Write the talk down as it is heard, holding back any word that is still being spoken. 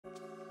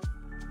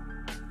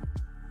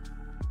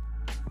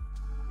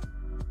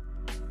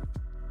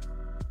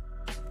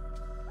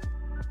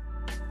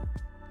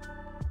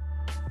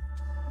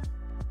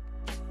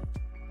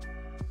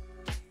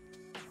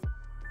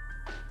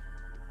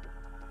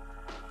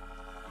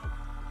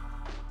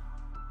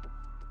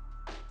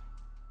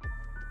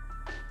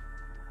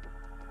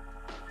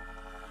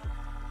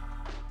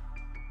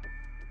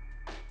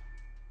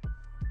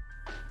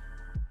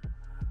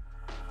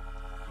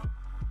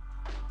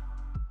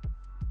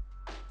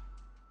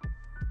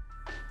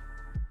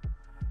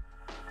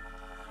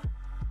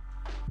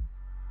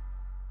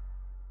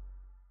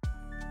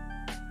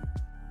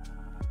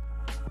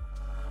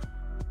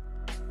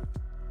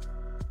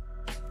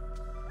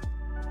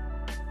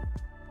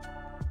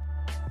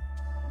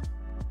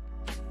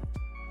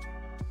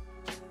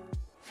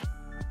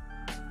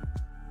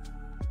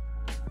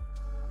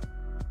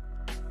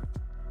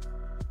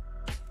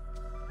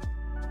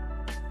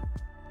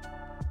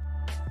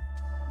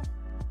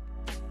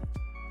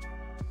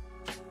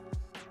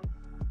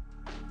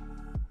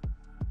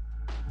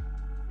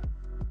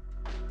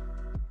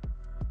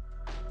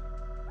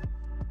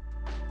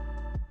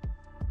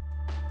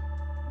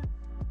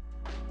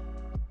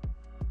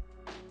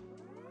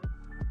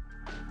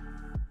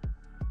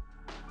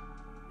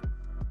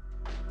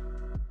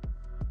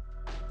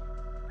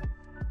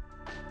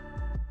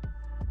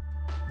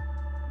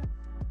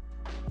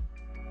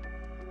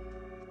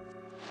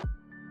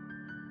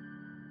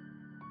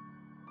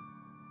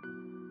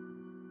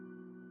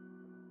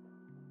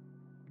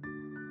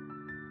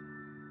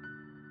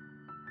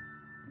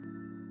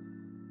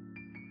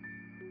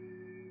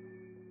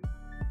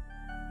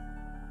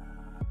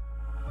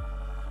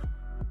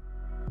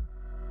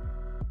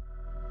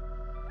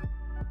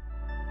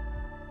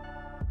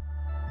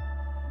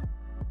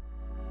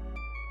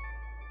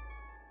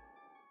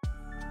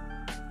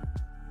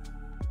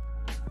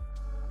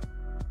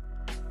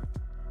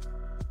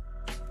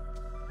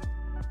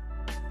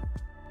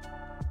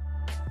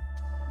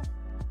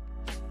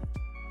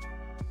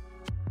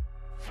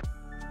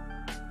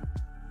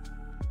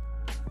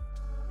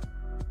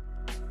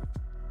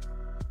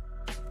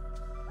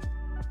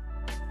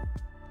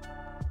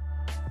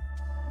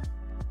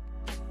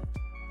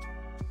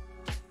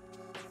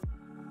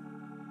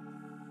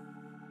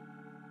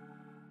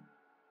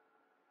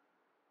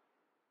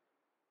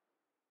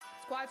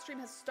squad stream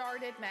has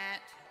started,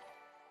 Matt.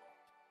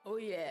 Oh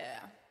yeah.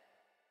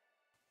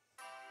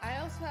 I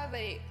also have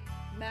a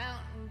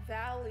Mountain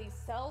Valley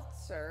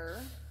seltzer.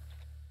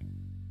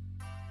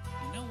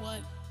 You know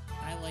what?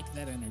 I like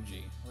that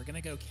energy. We're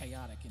gonna go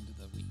chaotic into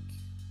the week.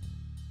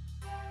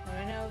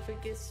 Let me know if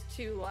it gets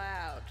too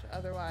loud.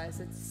 Otherwise,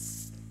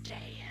 it's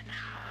staying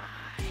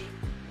high.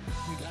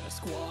 We got a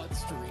squad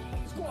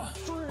stream. Squad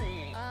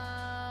stream.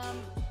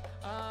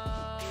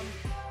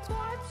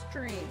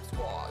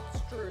 Squad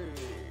stream.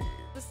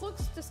 This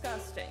looks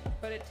disgusting,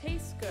 but it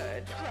tastes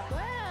good.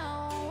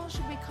 Well,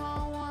 should we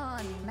call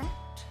on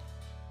Matt?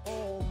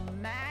 Oh,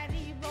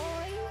 Matty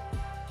boy.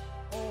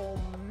 Oh,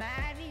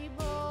 Matty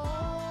boy.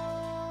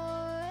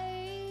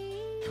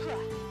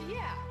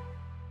 Yeah.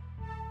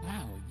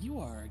 Wow, you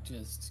are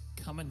just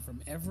coming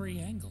from every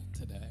angle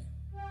today.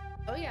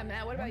 Oh yeah,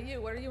 Matt, what about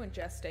you? What are you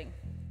ingesting?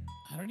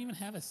 I don't even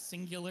have a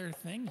singular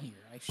thing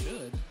here. I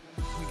should.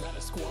 We got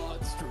a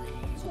squad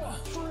stream.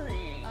 Squad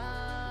stream.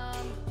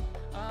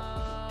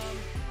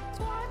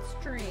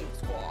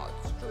 Squad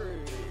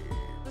stream.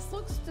 This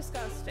looks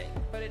disgusting,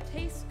 but it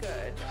tastes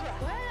good.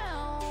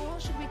 Well,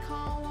 should we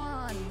call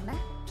on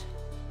Matt?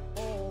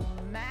 Oh,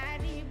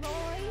 Matty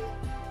boy.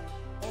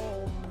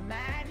 Oh,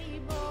 Matty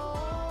boy.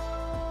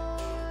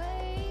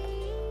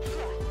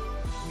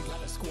 We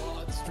got a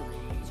squad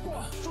stream.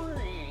 Squad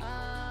stream.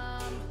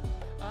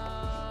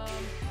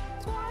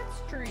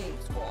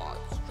 Squad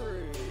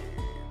stream.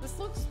 This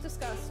looks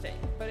disgusting,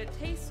 but it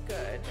tastes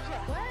good.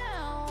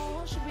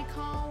 Well, should we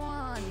call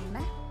on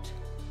Matt?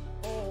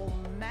 Oh,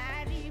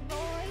 Matty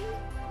boy.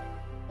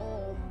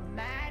 Oh,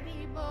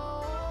 Matty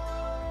boy.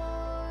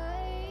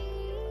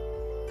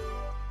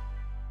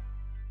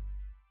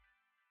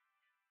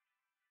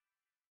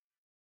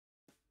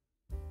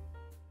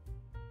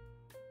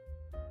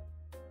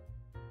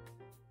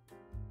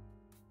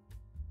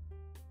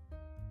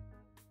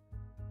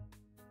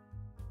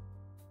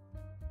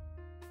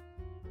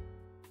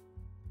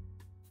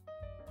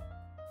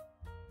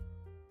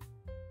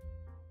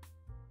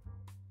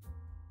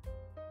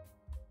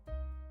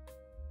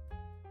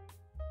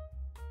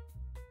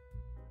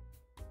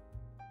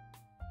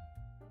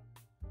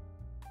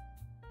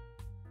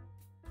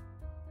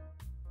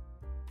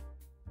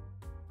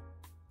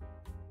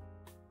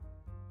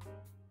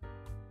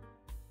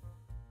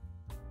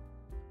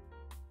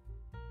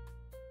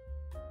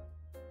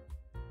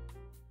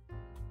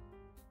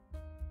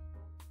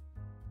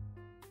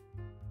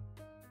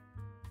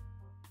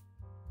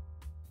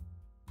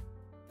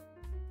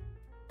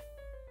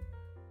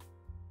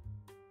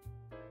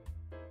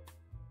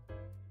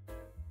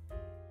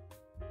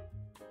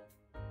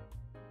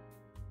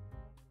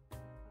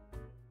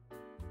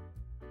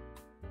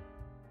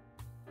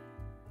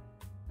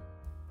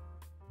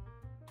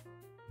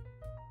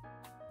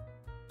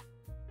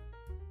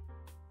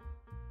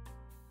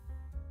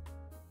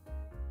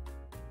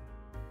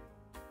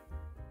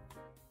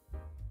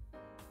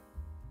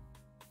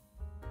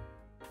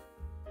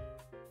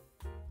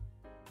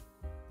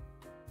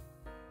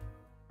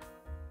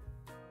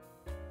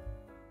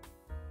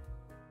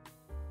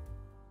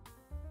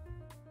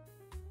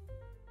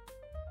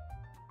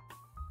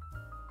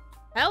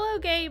 Hello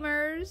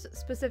gamers,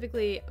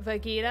 specifically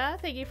Vegeta.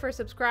 Thank you for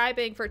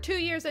subscribing for 2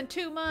 years and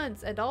 2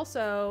 months. And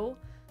also,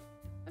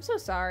 I'm so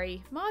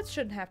sorry. Mods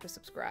shouldn't have to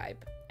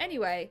subscribe.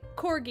 Anyway,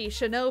 Corgi,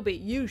 Shinobi,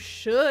 you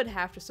should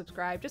have to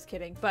subscribe. Just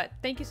kidding. But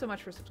thank you so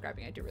much for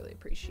subscribing. I do really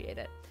appreciate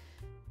it.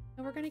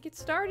 And we're going to get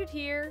started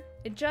here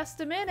in just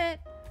a minute.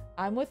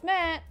 I'm with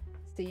Matt.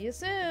 See you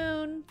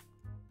soon.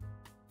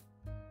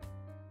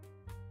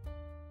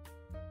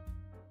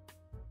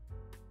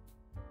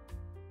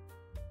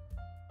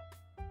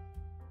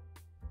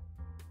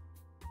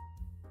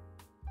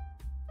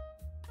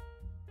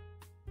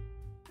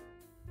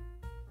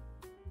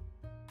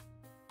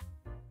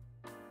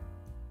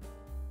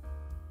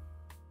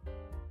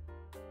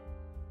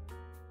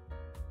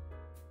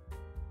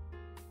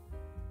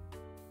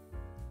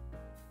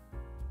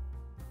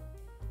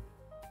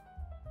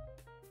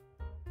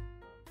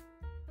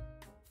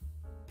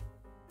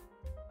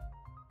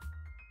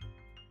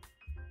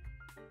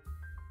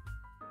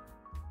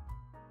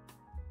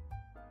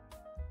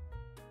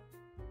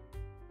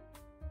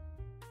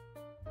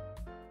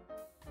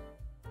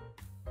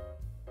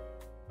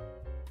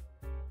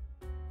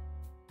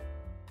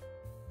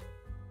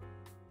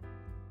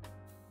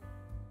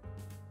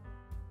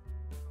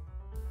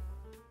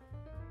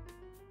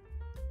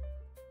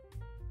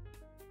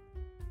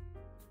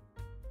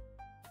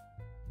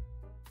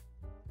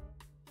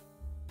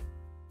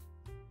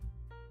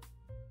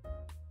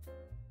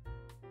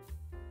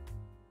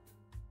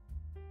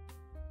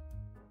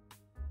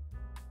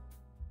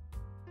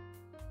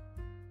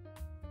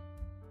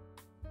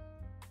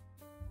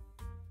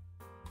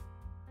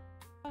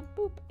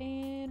 Boop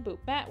and boop.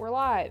 Matt, we're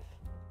live.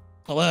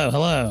 Hello,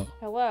 hello.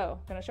 Hello.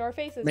 Gonna show our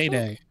faces.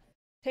 Mayday.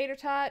 Boop. Tater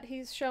Tot,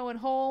 he's showing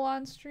whole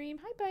on stream.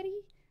 Hi, buddy.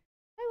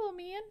 Hi, little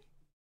man.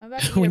 I'm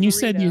about to eat When a you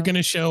said burrito. you're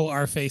gonna show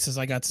our faces,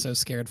 I got so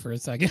scared for a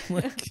second.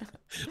 Like,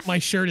 my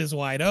shirt is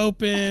wide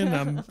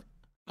open.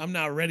 I'm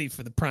not ready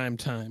for the prime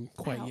time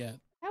quite Ow. yet.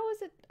 How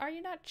is it? Are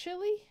you not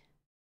chilly?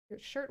 Your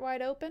shirt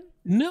wide open?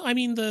 No, I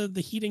mean the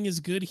heating is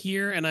good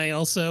here, and I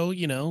also,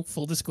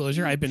 full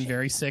disclosure, I've been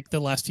very sick the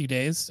last few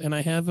days, and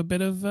I have a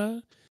bit of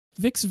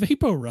Vicks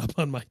Vapor Rub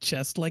on my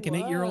chest, like an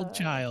 8-year-old Whoa.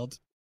 child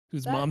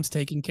whose That mom's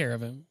taking care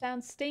of him.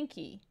 sounds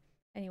stinky.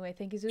 Anyway,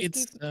 thank you, Zuski.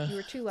 It's You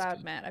were too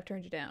loud, Matt. I've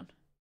turned you down.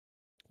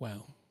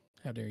 wow,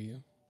 how dare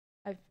you?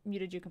 I've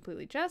muted you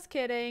completely. Just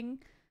kidding.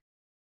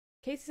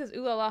 Casey says,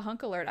 ooh la la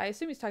hunk alert. I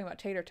assume he's talking about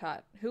Tater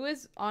Tot, who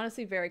is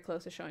honestly very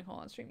close to showing hole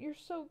on stream. You're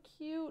so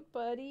cute,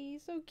 buddy.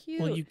 So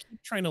cute. Well, you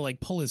keep trying to like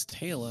pull his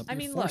tail up.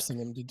 You're forcing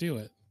him to do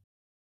it.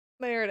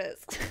 There it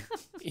is.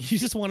 You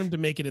just want him to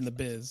make it in the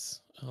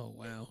biz. Oh,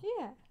 wow.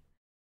 Yeah.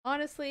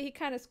 Honestly, he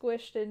kind of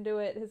squished into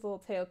it. His little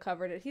tail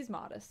covered it. He's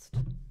modest.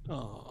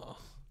 Aw.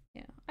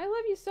 Yeah. I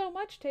love you so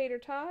much, Tater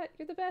Tot.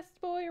 You're the best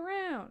boy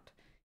around.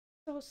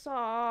 So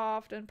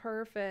soft and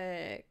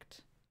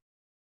perfect.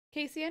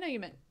 Casey, I know you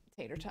meant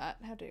Tater Tot.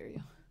 How dare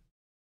you?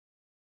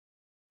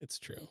 It's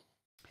true.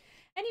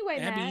 Anyway,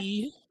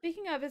 Abby. Matt,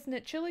 speaking of, isn't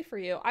it chilly for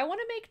you? I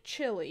want to make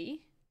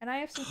chili, and I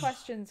have some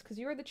questions because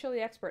you are the chili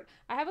expert.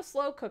 I have a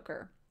slow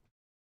cooker.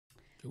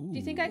 Ooh. Do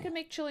you think I could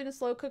make chili in a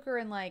slow cooker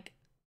in like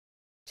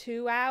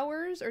 2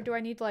 hours, or do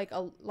I need like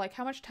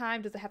how much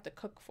time does it have to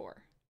cook for?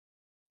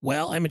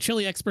 Well, I'm a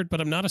chili expert,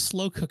 but I'm not a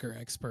slow cooker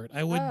expert.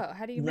 I would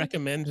how do you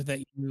recommend that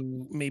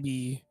you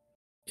maybe...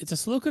 It's a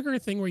slow cooker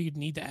thing where you'd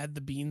need to add the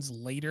beans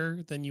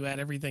later than you add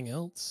everything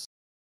else.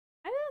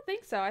 I don't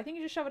think so. I think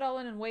you just shove it all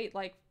in and wait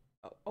like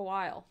a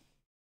while.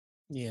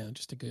 Yeah,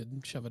 just a good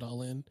shove it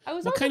all in. I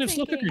was What also kind of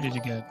slow thinking- cooker did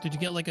you get? Did you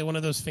get like one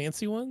of those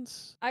fancy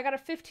ones? I got a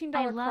 $15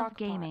 I love crock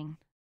gaming.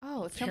 pot.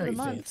 Oh, it's jump of Very the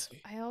month.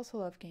 fancy. I also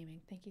love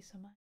gaming. Thank you so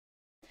much.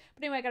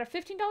 But anyway, I got a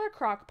 $15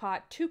 crock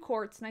pot, 2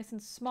 quarts, nice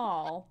and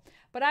small.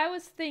 But I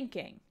was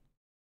thinking,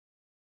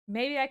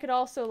 maybe I could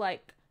also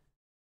like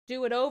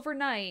do it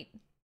overnight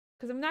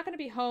because I'm not going to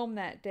be home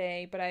that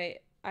day, but I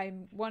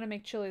want to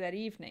make chili that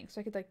evening.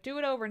 So I could like do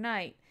it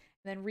overnight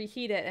and then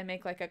reheat it and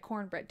make like a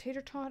cornbread.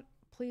 Tater tot,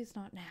 please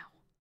not now.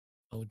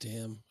 Oh,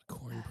 damn.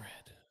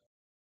 Cornbread.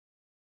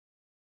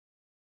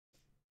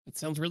 It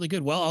sounds really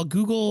good. Well, I'll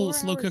Google 4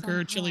 slow hours cooker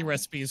on chili high.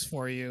 recipes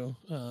for you,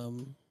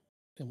 and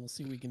we'll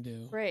see what we can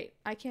do. Great.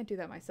 I can't do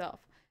that myself.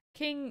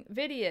 King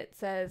Vidiot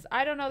says,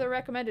 I don't know the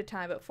recommended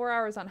time, but 4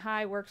 hours on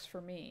high works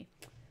for me.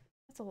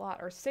 That's a lot.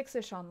 Or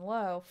 6-ish on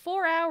low.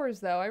 4 hours,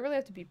 though. I really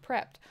have to be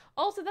prepped.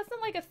 Also, that's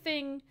not like a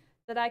thing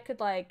that I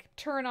could, like,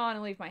 turn on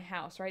and leave my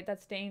house, right?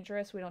 That's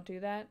dangerous. We don't do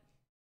that.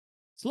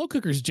 Slow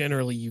cookers,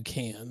 generally, you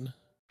can.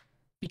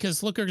 Because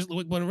slow cookers,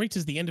 when it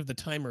reaches the end of the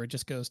timer, it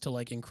just goes to,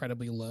 like,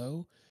 incredibly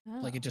low. Oh.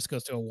 Like, it just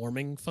goes to a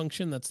warming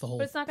function. That's the whole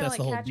But it's not going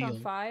to, like, catch deal. on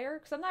fire?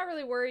 Because I'm not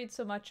really worried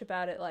so much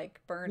about it, like,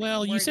 burning.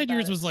 Well, I'm you worried said about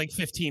yours it. was, like,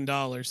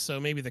 $15, so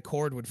maybe the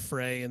cord would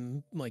fray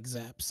and, like,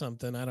 zap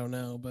something. I don't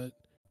know. But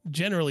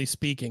generally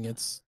speaking,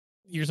 it's...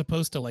 You're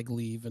supposed to, like,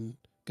 leave and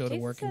go to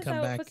Jason work and says I come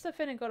would back. put stuff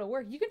in and go to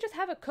work. You can just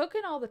have it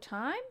cooking all the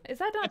time? Is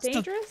that not That's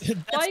dangerous? that's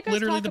Why you guys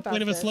literally talk the about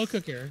point of a this? slow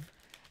cooker.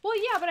 Well,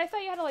 yeah, but I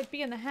thought you had to, like,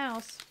 be in the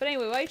house. But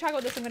anyway, while you talk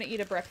about this, I'm going to eat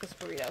a breakfast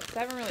burrito, because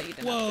I haven't really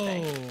eaten enough Whoa.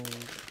 today.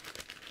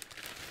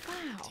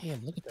 Wow.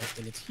 Damn, look at that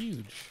thing. It's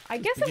huge. I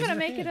It's guess big I'm as going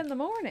to your make it hand. in the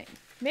morning.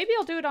 Maybe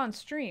I'll do it on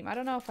stream. I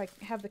don't know if I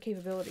have the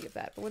capability of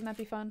that, but wouldn't that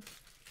be fun?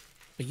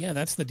 But yeah,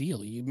 that's the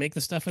deal. You make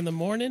the stuff in the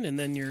morning, and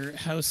then your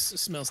house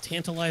smells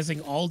tantalizing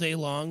all day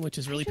long, which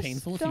is really just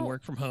painful if you don't-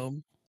 work from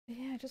home.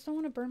 Yeah, I just don't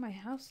want to burn my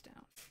house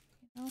down.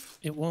 You know?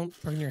 It won't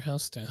burn your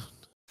house down.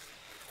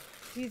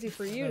 It's easy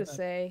for you to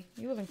say.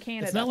 You live in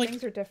Canada. not like-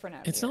 Things are different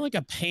out It's here. not like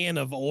a pan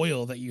of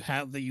oil that you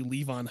have that you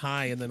leave on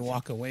high and then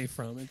walk away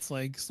from. It's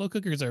like slow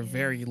cookers are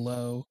very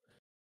low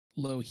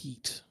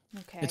heat.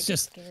 Okay, It's I get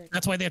just scared.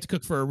 that's why they have to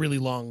cook for a really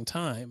long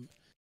time.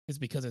 Is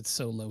because it's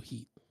so low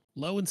heat.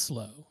 Low and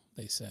slow,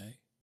 they say.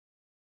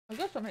 I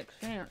guess that makes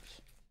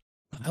sense.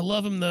 I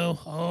love them though.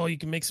 Oh, you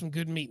can make some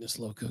good meat in a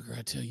slow cooker.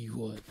 I tell you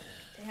what,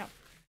 Damn.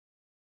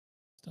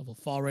 stuff will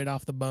fall right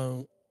off the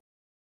bone.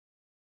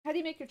 How do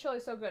you make your chili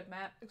so good,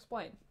 Matt?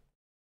 Explain.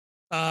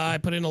 I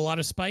put in a lot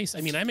of spice.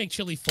 I mean, I make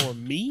chili for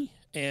me,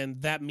 and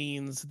that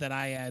means that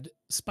I add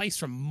spice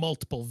from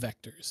multiple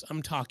vectors.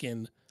 I'm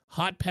talking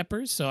hot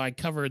peppers, so I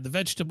cover the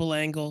vegetable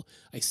angle.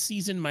 I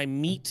season my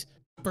meat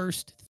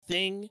first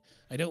thing.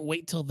 I don't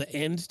wait till the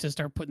end to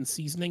start putting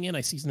seasoning in.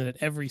 I season it at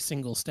every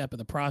single step of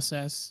the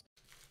process.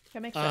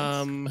 That makes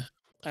sense.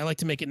 I like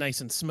to make it nice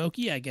and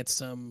smoky. I get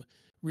some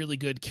really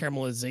good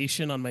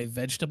caramelization on my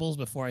vegetables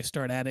before I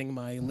start adding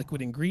my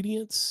liquid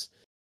ingredients.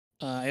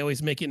 I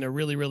always make it in a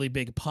really, really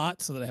big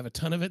pot so that I have a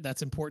ton of it.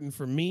 That's important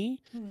for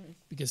me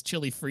because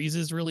chili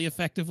freezes really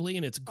effectively,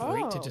 and it's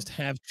great to Oh. just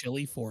have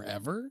chili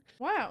forever.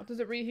 Wow. Does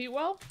it reheat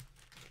well?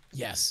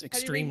 Yes, How do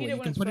extremely. you reheat it You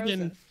when can it's put it in.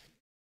 frozen?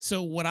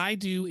 So what I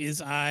do is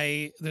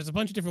there's a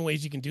bunch of different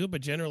ways you can do it,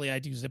 but generally I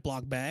do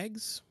Ziploc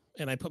bags,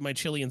 and I put my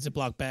chili in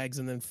Ziploc bags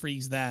and then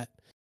freeze that,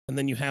 and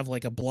then you have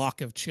like a block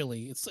of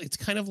chili. It's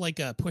kind of like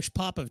a push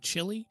pop of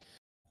chili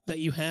that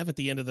you have at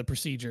the end of the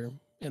procedure,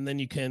 And then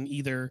you can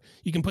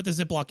put the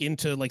Ziploc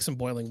into like some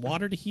boiling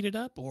water to heat it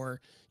up,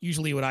 or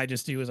usually what I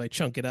just do is I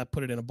chunk it up,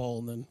 put it in a bowl,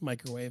 and then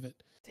microwave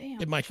it.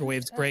 Damn, It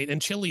microwaves great,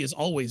 and chili is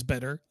always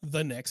better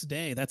the next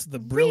day. That's the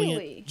brilliant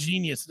Really?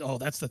 genius. Oh,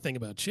 that's the thing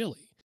about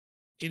chili.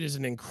 It is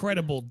an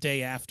incredible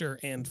day after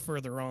and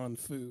further on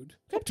food.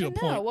 Good Up to to a know.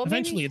 point. Well,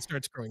 Eventually it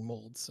starts growing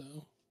mold, so.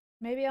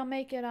 Maybe I'll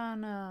make it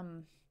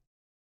on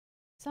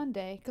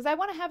Sunday, because I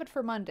want to have it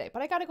for Monday,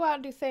 but I got to go out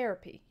and do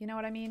therapy. You know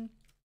what I mean?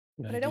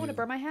 But I don't want to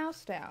burn my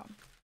house down.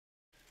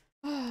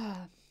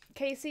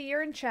 Casey,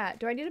 you're in chat.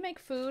 Do I need to make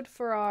food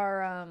for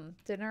our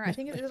dinner? I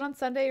think is it on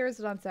Sunday or is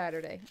it on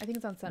Saturday? I think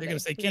it's on Sunday. They're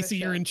gonna say, Casey,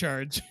 you're in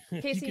charge.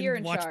 Casey, you you're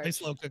can in watch charge. my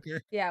slow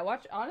cooker. Yeah,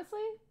 watch.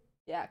 Honestly,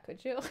 yeah,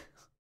 could you?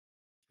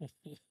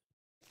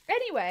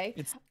 Anyway.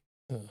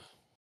 Oh,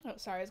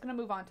 sorry. I was gonna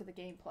move on to the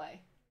gameplay.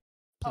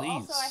 Please. Oh,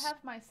 also, I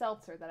have my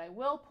seltzer that I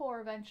will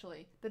pour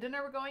eventually. The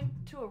dinner we're going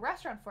to a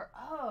restaurant for.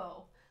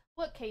 Oh.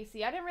 Look,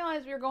 Casey, I didn't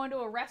realize we were going to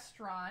a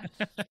restaurant.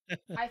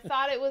 I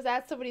thought it was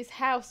at somebody's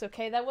house,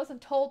 okay? That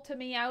wasn't told to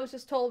me. I was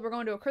just told we're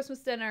going to a Christmas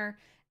dinner,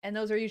 and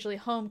those are usually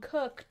home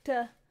cooked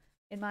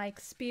in my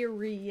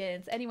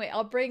experience. Anyway,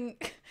 I'll bring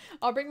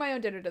my own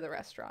dinner to the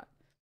restaurant.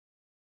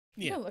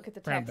 Yeah. I'm gonna look at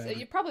the text.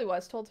 It probably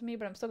was told to me,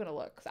 but I'm still gonna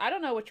look. I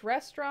don't know which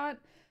restaurant.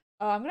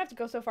 I'm gonna have to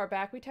go so far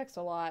back. We text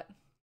a lot.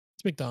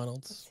 It's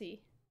McDonald's. Let's see.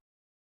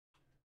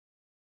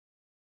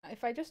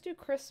 If I just do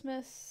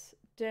Christmas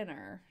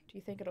dinner, do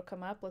you think it'll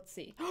come up? Let's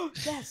see.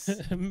 Yes.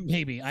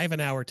 Maybe. I have an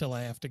hour till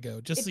I have to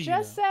go. Just so you know. It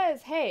just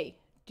says, hey,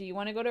 do you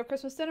want to go to a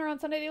Christmas dinner on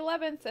Sunday the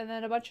 11th? And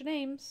then a bunch of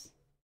names.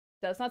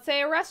 Does not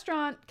say a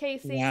restaurant,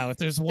 Casey. Wow, if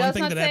there's one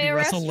thing that Abby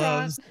Russell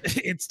loves,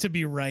 it's to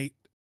be right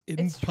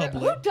in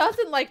public. Who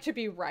doesn't like to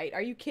be right?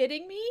 Are you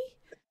kidding me?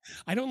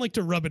 I don't like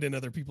to rub it in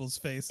other people's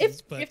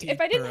faces.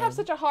 If I didn't have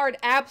such a hard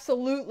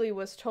absolutely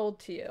was told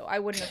to you, I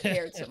wouldn't have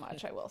cared so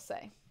much, I will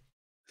say.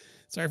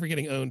 Sorry for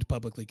getting owned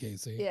publicly,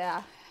 Casey.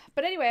 Yeah.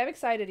 But anyway, I'm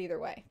excited either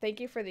way.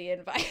 Thank you for the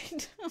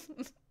invite.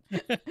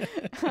 Anyway.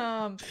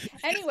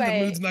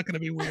 The mood's not going to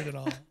be weird at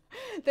all.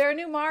 There are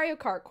new Mario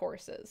Kart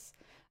courses.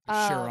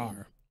 Sure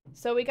are.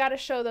 So we got to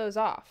show those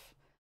off.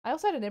 I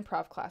also had an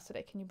improv class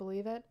today. Can you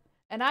believe it?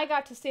 And I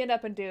got to stand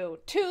up and do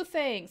 2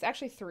 things.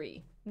 Actually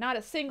 3. Not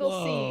a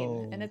single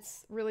scene. And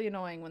it's really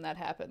annoying when that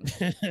happens.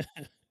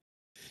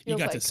 You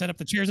got to set up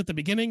the chairs at the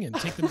beginning and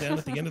take them down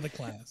at the end of the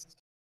class.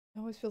 It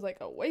always feels like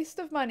a waste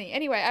of money.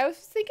 Anyway, I was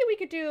thinking we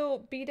could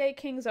do B-Day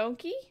King's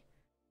Onky.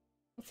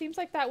 It seems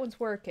like that one's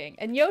working.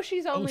 And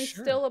Yoshi's Only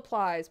still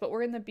applies, but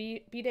we're in the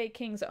B-Day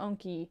King's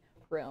Onky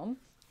room.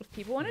 If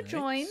people want to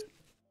join.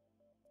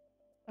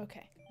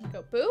 Okay,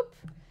 go boop.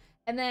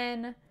 And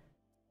then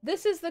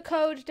this is the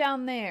code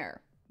down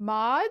there.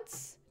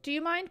 Mods, do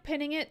you mind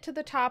pinning it to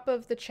the top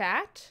of the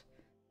chat?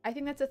 I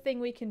think that's a thing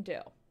we can do.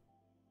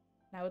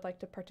 And I would like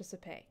to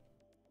participate.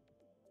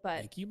 But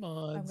thank you,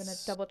 mods. I'm going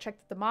to double check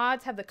that the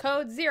mods have the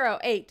code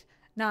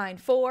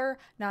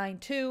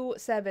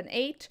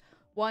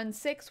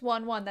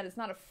 089492781611. That is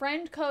not a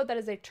friend code. That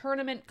is a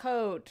tournament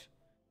code.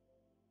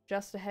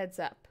 Just a heads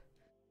up.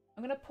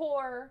 I'm going to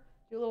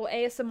do a little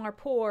ASMR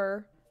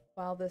pour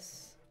while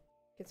this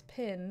gets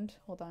pinned.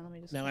 Hold on, let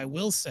me just... Now, I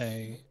will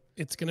say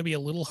it's going to be a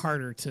little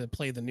harder to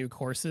play the new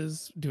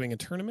courses doing a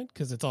tournament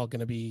because it's all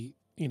going to be,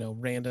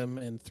 random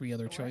and 3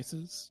 other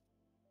choices.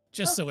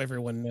 Just so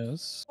everyone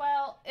knows.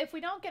 Well, if we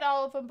don't get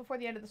all of them before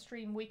the end of the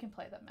stream, we can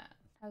play them, Matt.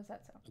 How does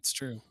that sound? That's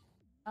true.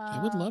 I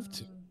would love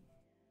to.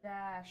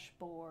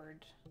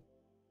 Dashboard.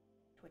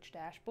 Twitch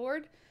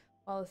dashboard.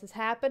 While this is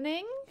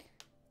happening.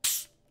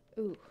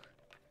 Ooh.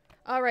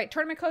 All right,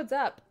 tournament code's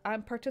up.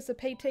 I'm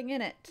participating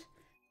in it.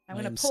 I'm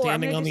going to pour.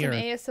 I'm going to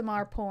do some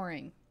ASMR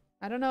pouring.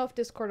 I don't know if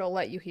Discord will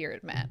let you hear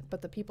it, Matt,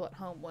 but the people at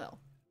home will.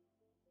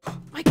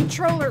 My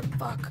controller!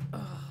 Fuck.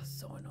 Oh,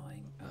 so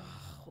annoying. Oh,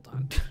 hold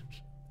on.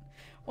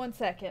 1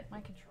 second.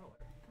 My controller.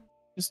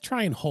 Just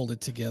try and hold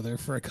it together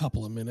for a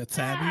couple of minutes,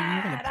 Abby.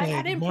 You're gonna play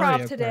I got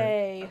improv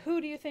today.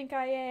 Who do you think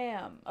I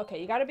am?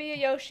 Okay, you gotta be a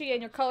Yoshi and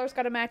your colors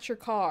gotta match your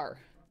car.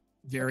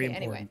 Very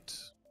important. Anyway.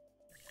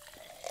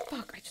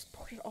 Fuck, I just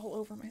poured it all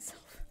over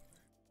myself.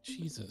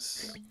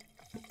 Jesus.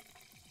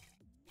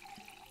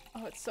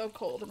 Oh, it's so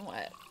cold and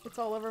wet. It's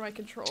all over my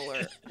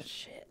controller.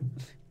 Shit.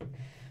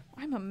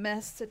 I'm a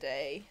mess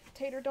today.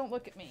 Tater, don't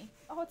look at me.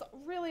 Oh, it's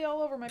really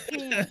all over my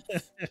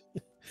pants.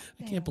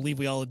 I can't believe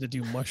we all had to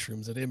do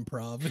mushrooms at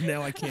improv, and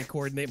now I can't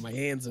coordinate my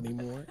hands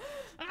anymore.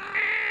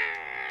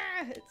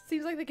 It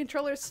seems like the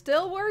controller's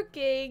still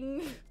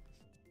working.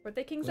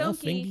 Birthday King's Onky.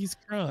 Fingers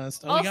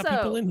crossed. Oh, also, we got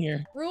people in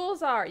here.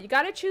 Rules are, you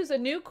gotta choose a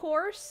new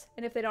course,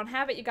 and if they don't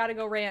have it, you gotta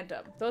go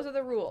random. Those are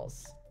the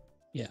rules.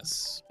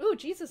 Yes. Ooh,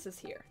 Jesus is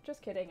here.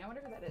 Just kidding. I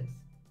wonder who that is.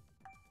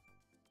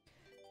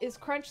 Is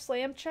Crunch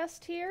Slam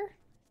Chest here?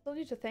 Still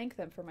need to thank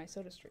them for my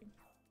soda stream.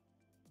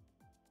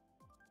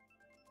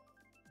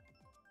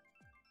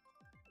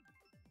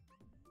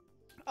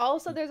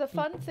 Also, there's a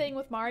fun thing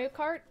with Mario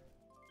Kart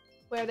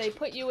where they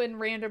put you in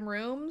random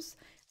rooms.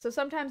 So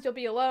sometimes you'll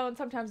be alone,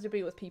 sometimes you'll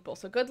be with people.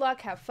 So good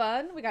luck, have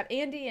fun. We got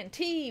Andy and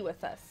T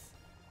with us.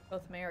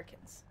 Both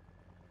Americans.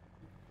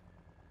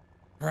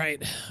 All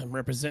right, I'm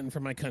representing for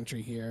my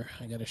country here.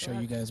 I gotta show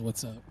you guys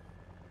what's up.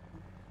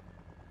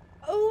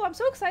 Oh, I'm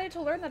so excited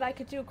to learn that I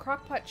could do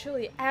crockpot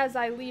chili as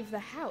I leave the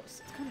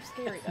house. It's kind of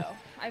scary though.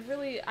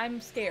 I'm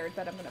scared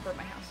that I'm gonna burn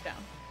my house down.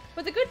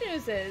 But the good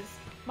news is,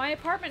 my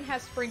apartment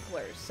has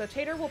sprinklers, so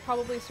Tater will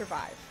probably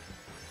survive.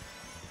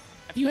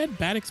 Have you had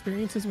bad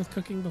experiences with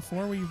cooking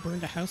before where you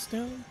burned a house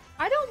down?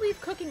 I don't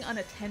leave cooking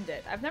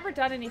unattended. I've never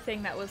done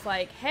anything that was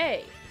like,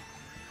 hey,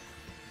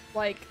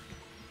 like,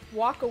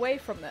 walk away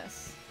from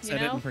this. You know?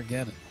 Set it and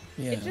forget it.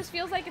 Yeah. It just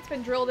feels like it's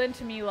been drilled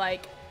into me,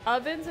 like,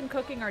 ovens and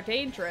cooking are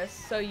dangerous,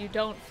 so you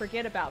don't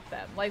forget about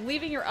them. Like,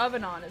 leaving your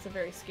oven on is a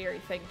very scary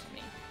thing to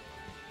me.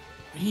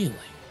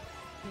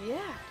 Really?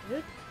 Yeah,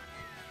 dude.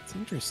 It's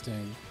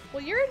interesting.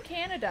 Well, you're in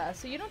Canada,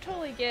 so you don't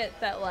totally get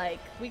that, like,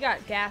 we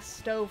got gas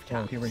stove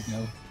tops. Oh, here we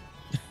go.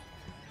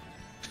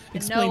 And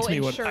Explain no to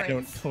me what I don't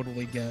insurance.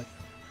 totally get.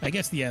 I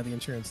guess, yeah, the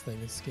insurance thing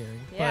is scary.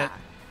 Yeah. But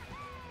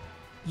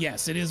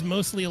yes, it is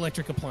mostly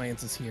electric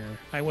appliances here.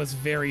 I was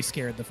very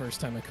scared the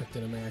first time I cooked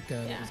in America.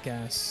 And Yeah. it was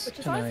gas. Which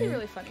is and honestly I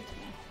really funny to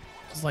me.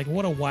 was like,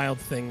 what a wild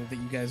thing that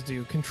you guys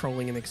do,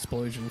 controlling an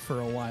explosion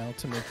for a while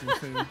to make your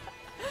food.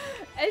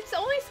 It's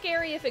only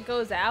scary if it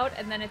goes out,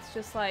 and then it's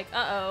just like,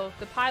 uh-oh,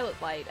 the pilot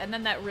light, and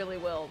then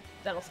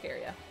that'll scare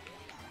you.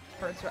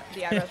 Burns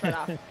the eyebrows right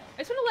off.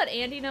 I just want to let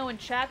Andy know in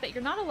chat that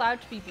you're not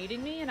allowed to be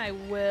beating me, and I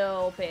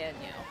will ban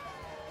you.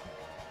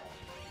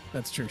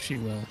 That's true, she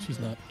will. She's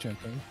not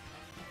joking.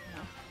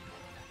 No.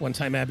 One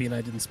time, Abby and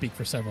I didn't speak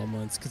for several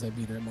months because I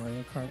beat her at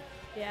Mario Kart.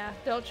 Yeah,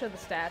 don't show the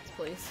stats,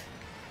 please.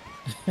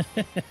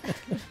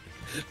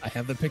 I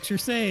have the picture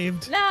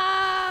saved.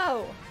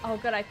 No! Oh,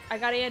 good, I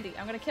got Andy.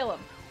 I'm gonna kill him.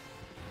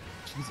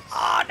 Jesus.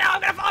 Oh, no,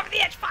 I'm gonna fall over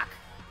the edge, fuck!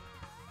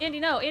 Andy,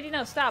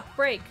 no, stop,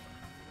 break.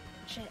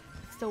 Shit,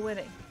 still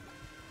winning.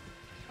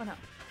 Oh, no.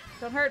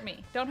 Don't hurt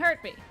me. Don't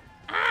hurt me.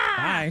 Ah!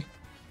 Bye.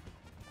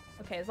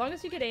 Okay, as long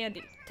as you get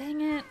Andy. Dang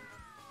it.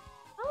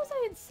 How was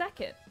I in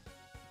second?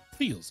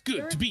 Feels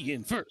good to be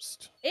in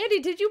first. Andy,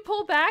 did you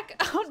pull back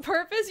on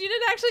purpose? You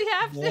didn't actually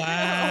have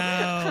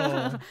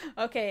to.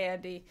 Wow. Okay,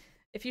 Andy.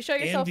 If you show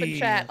yourself in Andy.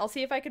 chat, I'll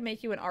see if I can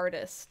make you an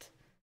artist.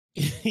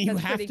 You That's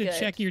have pretty to good.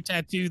 check your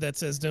tattoo that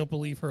says "Don't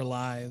believe her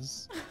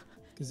lies,"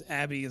 because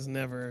Abby is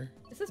never.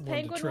 Is this one to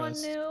penguin one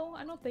trust. new?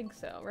 I don't think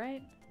so,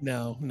 right?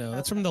 No,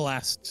 that's from the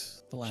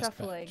last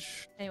Shuffling.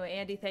 batch. Anyway,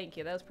 Andy, thank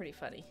you. That was pretty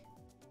funny.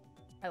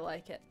 I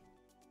like it.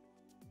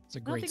 It's a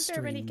I don't great think there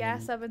are many stream,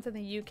 gas and ovens in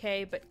the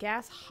UK, but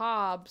gas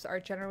hobs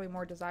are generally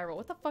more desirable.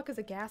 What the fuck is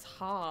a gas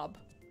hob?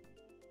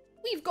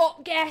 We've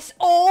got gas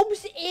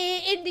hobs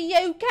here in the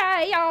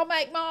UK. I'll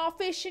make my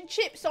fish and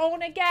chips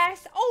on a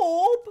gas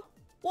hob.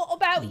 What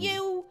about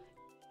you?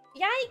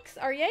 Yanks?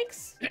 Are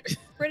Yanks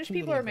British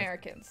people or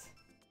Americans?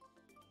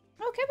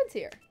 Oh, Kevin's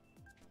here.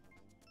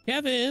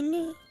 Kevin.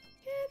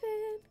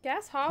 Kevin.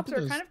 Gas hobs Look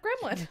are at kind of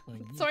gremlin. those- oh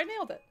my So I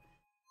nailed it.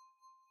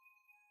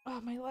 Oh,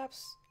 my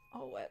lap's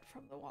all wet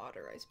from the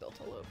water I spilled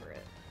all over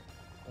it.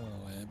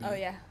 Oh, Abby. Oh,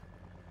 yeah.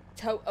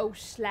 Toto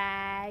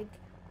slag.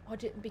 I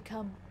didn't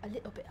become a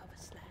little bit of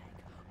a slag.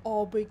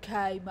 I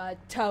became a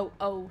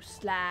Toto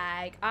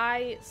slag.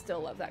 I still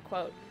love that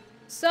quote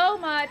so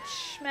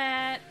much,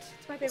 Matt.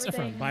 It's my favorite that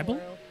from thing in the Bible?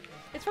 world.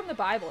 It's from the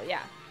Bible,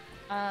 yeah.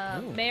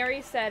 Oh.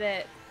 Mary said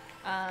it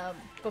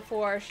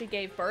before she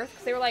gave birth.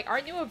 'Cause they were like,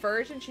 aren't you a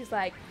virgin? She's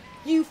like,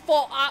 you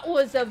thought I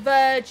was a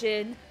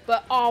virgin,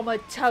 but I'm a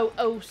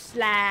Toto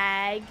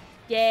slag.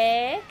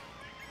 Yeah?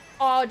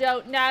 I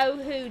don't know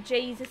who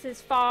Jesus'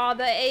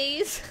 father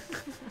is.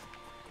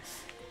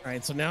 All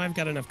right, so now I've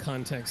got enough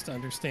context to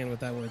understand what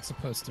that word's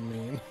supposed to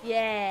mean.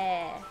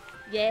 Yeah.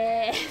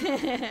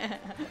 Yeah.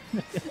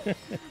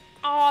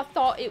 I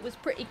thought it was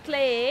pretty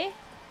clear.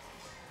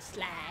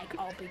 Slag,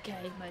 I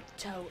became a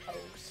Toto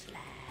slag.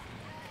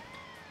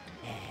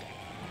 Yeah.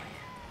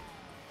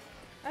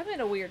 I'm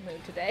in a weird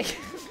mood today.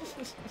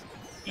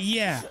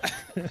 Yeah,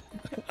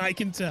 I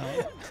can tell.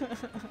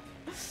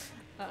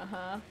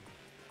 Uh-huh.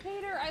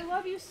 Peter, I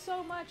love you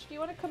so much. Do you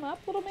want to come up,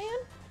 little man?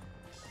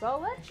 I'll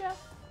let you.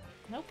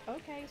 Nope.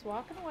 Okay, he's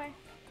walking away.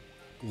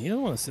 You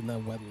don't want to sit in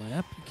that wet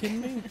lap. You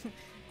kidding me?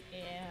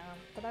 Yeah,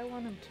 but I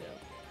want him to.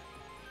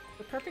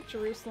 The perfect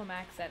Jerusalem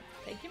accent.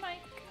 Thank you, Mike.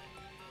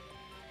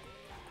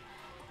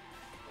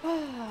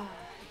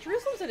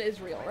 Jerusalem's in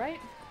Israel, right?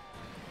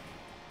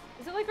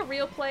 Is it like a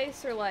real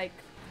place or like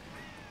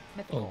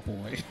mythical? Oh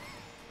boy.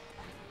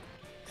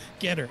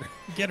 Get her,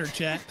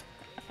 chat.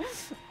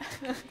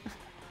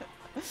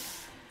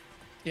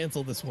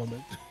 Cancel this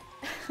woman.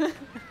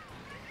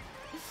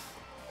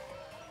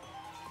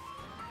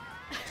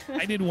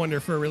 I did wonder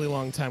for a really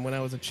long time when I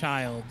was a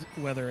child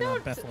whether or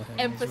not Bethlehem was real.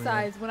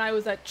 Emphasize when I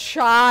was a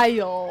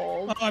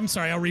child. Oh, I'm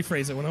sorry. I'll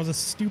rephrase it. When I was a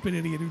stupid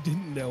idiot who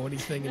didn't know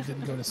anything and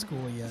didn't go to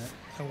school yet,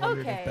 I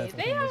wondered Okay, if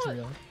they Bethlehem was don't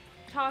real.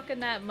 talking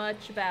that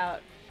much about,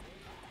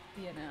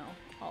 you know,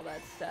 all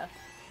that stuff.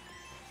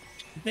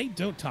 They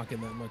don't talk in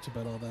that much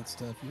about all that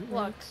stuff. You're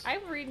Look, right.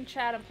 I'm reading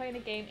chat, I'm playing a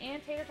game,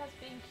 and Tater Tots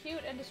being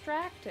cute and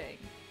distracting.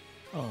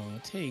 Aw,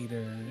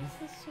 Tater.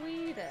 He's the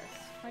sweetest.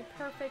 My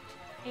perfect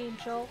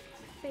angel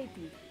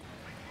baby.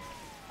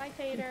 Bye,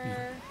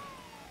 Tater.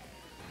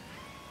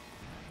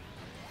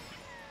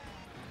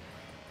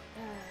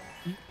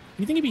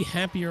 You think he'd be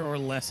happier or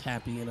less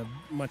happy in a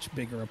much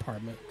bigger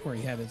apartment where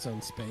he had his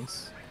own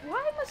space?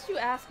 Why must you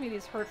ask me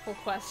these hurtful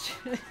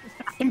questions?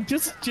 I'm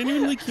just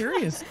genuinely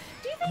curious. Do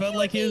you think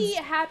about he would be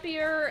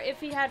happier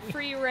if he had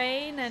free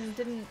reign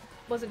and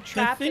wasn't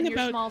trapped in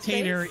your small space? The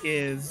thing about Tater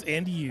is,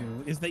 and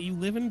you, is that you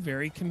live in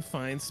very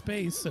confined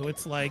space, so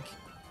it's like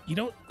you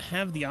don't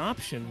have the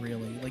option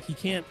really. Like he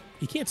can't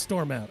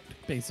storm out,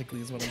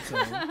 basically is what I'm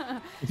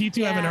saying. If you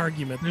two have an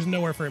argument, there's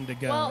nowhere for him to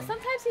go. Well,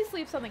 sometimes he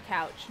sleeps on the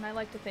couch, and I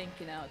like to think,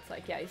 it's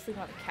like, yeah, he's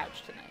sleeping on the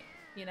couch tonight,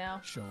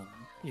 Sure.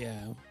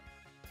 Yeah.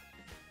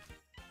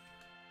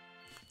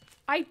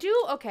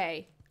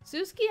 Okay.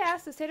 Zuski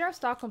asked the Tater have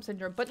Stockholm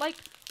Syndrome, but, like,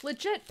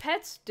 legit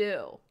pets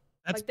do.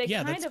 That's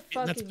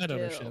pet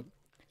ownership.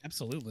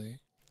 Absolutely.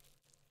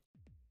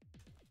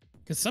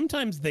 Because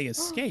sometimes they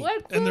escape,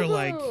 and they're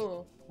like,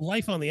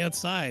 life on the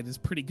outside is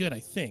pretty good, I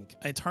think.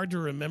 It's hard to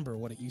remember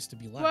what it used to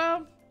be like.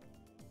 Well,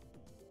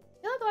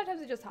 I feel like a lot of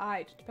times they just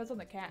hide. Depends on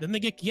the cat. Then they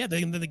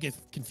get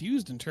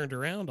confused and turned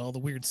around, all the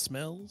weird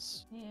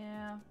smells.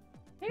 Yeah.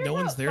 No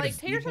one's there to feed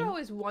Tater them.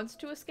 always wants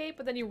to escape,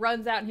 but then he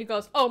runs out and he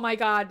goes, oh my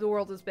god, the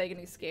world is big, and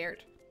he's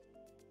scared.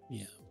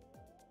 Yeah.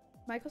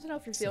 Michael, to know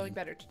if you're feeling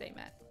better today,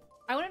 Matt.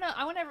 I want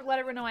to let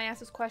everyone know I asked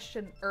this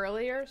question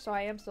earlier, so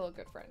I am still a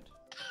good friend.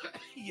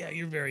 Yeah,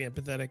 you're very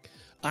empathetic.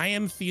 I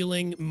am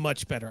feeling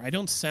much better. I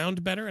don't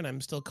sound better, and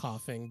I'm still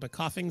coughing, but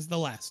coughing's the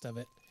last of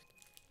it.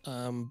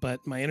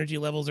 But my energy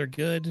levels are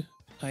good.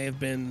 I have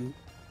been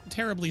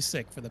terribly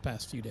sick for the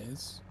past few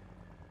days.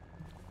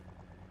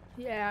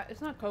 Yeah,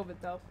 it's not COVID,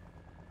 though.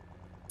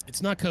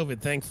 It's not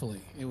COVID,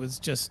 thankfully. It was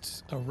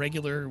just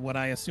what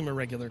I assume a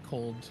regular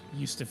cold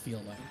used to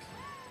feel like.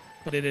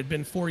 But it had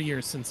been 4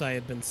 years since I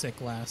had been sick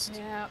last.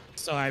 Yeah.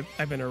 So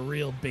I've been a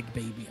real big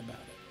baby about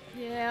it.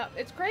 Yeah,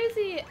 it's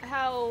crazy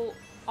how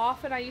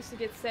often I used to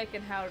get sick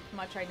and how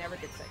much I never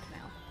get sick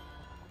now.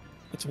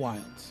 It's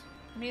wild.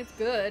 I mean, it's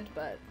good,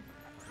 but...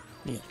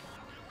 Yeah.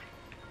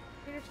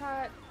 Peter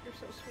Tot, you're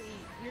so sweet.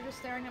 You're just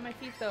staring at my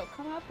feet, though.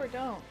 Come up or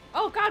don't.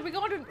 Oh, God, we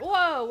go under...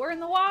 Whoa, we're in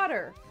the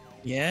water.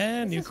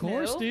 Yeah, new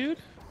course, dude.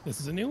 This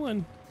is a new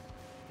one.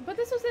 But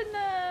this was in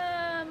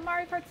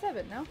Mario Kart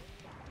 7, no?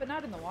 But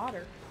not in the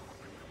water.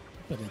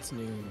 But it's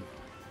new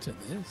to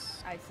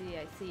this. I see.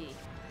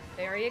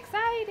 Very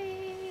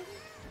exciting.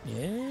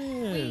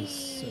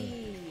 Yes.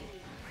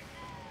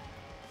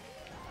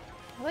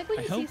 I like when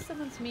you see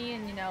someone's me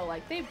and,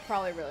 like, they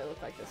probably really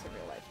look like this in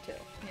real life, too.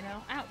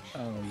 Ouch.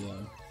 Oh, yeah.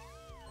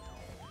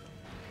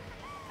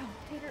 Oh,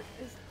 Tater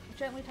is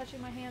gently touching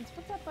my hands.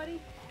 What's up,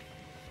 buddy?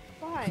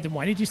 Why? Then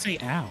why did you say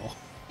ow?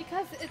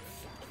 Because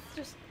it's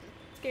just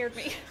scared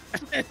me.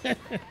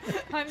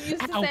 I'm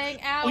used to saying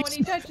ow when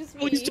he touches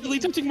me. Oh, he's gently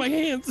touching my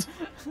hands.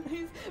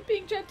 He's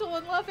being gentle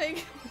and loving.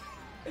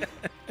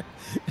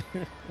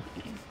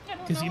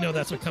 Because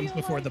that's what comes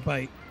before the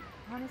bite.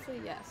 Honestly,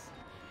 yes.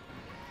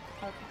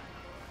 Okay,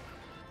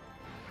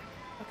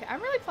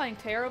 I'm really playing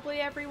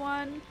terribly,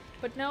 everyone.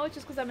 But no, it's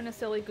just because I'm in a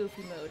silly,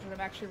 goofy mood, and I'm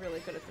actually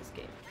really good at this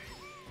game.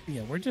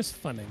 Yeah, we're just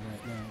funning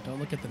right now. Don't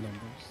look at the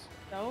numbers.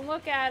 Don't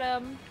look at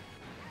him.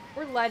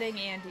 We're letting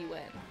Andy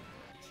win.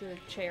 It's a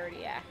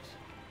charity act.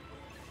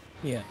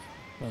 Yeah.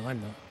 Well, I'm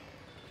not.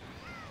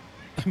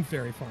 I'm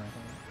very far ahead.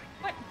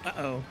 What?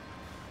 Uh-oh.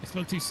 I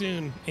spoke too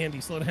soon.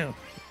 Andy, slow down.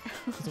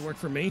 Does it work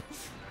for me?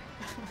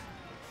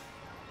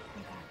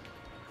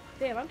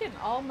 Damn, I'm getting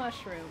all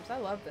mushrooms. I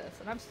love this.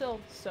 And I'm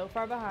still so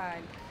far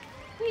behind.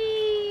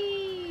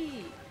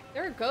 Whee!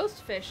 There are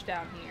ghost fish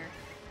down here.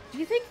 Do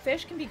you think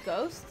fish can be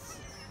ghosts?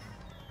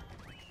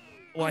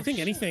 Well, I think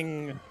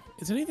anything...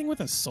 Is anything with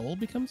a soul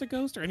becomes a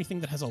ghost, or anything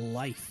that has a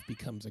life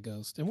becomes a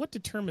ghost? And what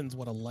determines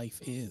what a life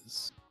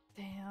is?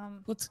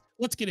 Damn. Let's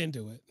get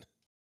into it.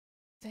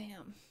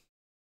 Damn.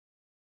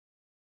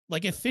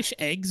 Like, if fish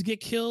eggs get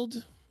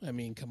killed, I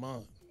mean, come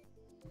on.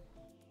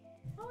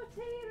 Oh,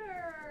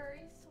 Tater!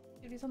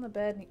 He's on the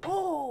bed. And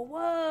oh,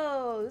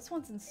 whoa! This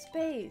one's in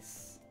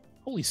space.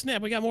 Holy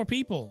snap! We got more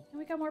people. And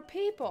we got more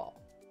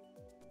people.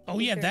 Oh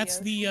yeah, that's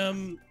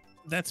the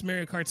that's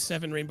Mario Kart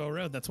 7 Rainbow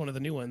Road. That's one of the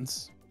new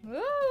ones.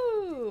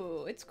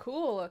 Ooh, it's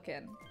cool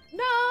looking.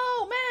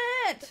 No,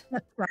 Matt!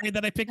 Sorry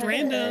that I picked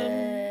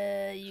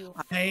random.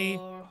 I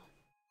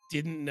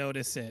didn't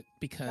notice it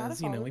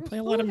because, we play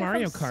a Ooh, lot of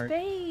Mario Kart.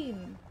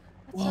 Spain.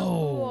 That's Whoa. so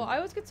cool. I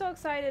always get so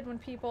excited when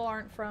people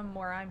aren't from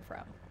where I'm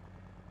from.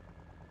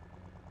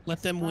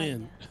 Let them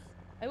win.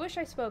 I wish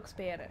I spoke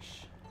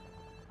Spanish.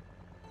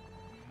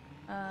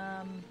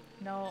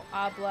 No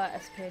habla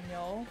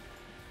español.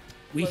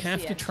 We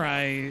have to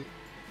try...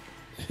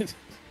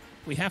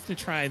 We have to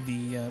try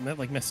the,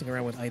 messing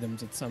around with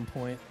items at some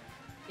point.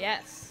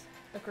 Yes,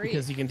 agreed.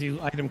 Because you can do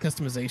item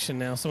customization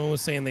now. Someone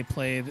was saying they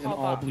played an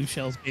all Blue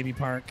Shells Baby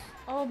Park.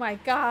 Oh my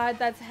god,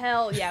 that's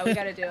hell. Yeah, we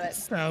gotta do it.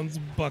 Sounds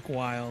buck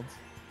wild.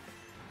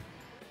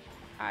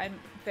 I'm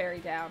very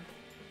down.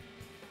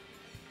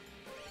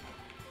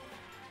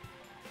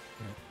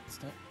 Right,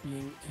 stop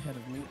being ahead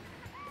of me.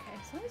 Okay,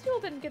 some of these people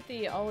didn't get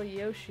the all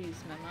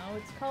Yoshi's memo.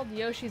 It's called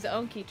Yoshi's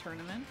Onki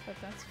Tournament, but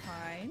that's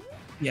fine.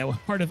 Yeah, well,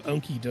 part of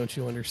Onki, don't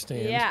you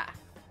understand? Yeah.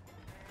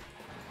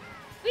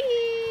 Whee!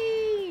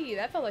 Gee,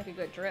 that felt like a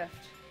good drift.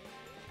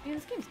 Man,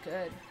 this game's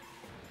good.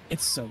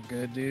 It's so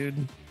good, dude.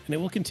 And it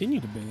will continue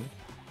to be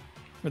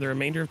for the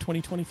remainder of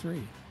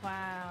 2023.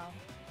 Wow.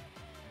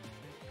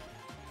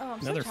 Oh,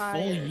 I'm Another so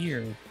tired. full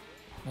year.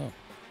 Oh,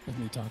 with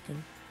me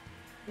talking.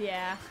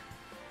 Yeah.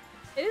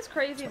 It is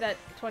crazy that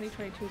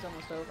 2022 is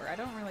almost over. I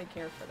don't really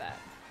care for that.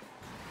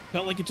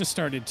 Felt like it just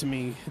started to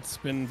me. It's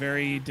been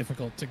very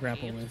difficult to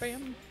grapple with.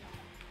 Spam.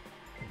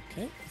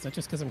 Okay. Is that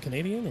just because I'm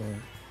Canadian or?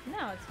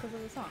 No, it's because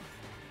of the song.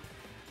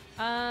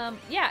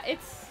 Yeah,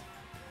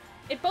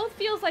 it both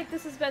feels like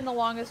this has been the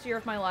longest year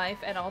of my life,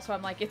 and also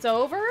I'm like, it's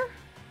over,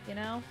 you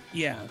know?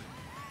 Yeah.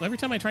 Well, every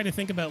time I try to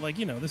think about, like,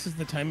 you know, this is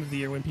the time of the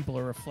year when people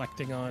are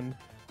reflecting on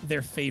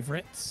their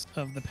favorites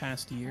of the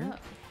past year. Oh.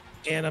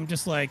 And I'm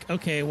just like,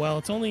 okay, well,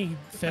 it's only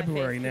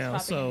February now,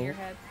 so,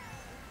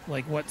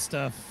 like, what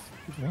stuff?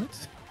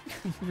 What?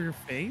 Your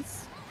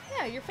face?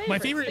 Yeah, your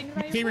favorite.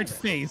 My favorite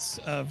face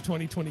of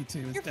 2022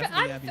 is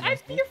definitely Abby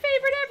Russell. Your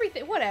favorite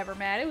everything. Whatever,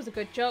 man. It was a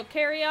good joke.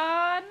 Carry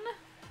on.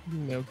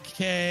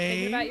 Okay.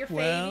 Thinking about your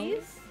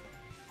favies?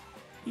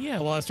 Yeah,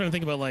 well, I was trying to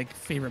think about, like,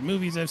 favorite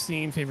movies I've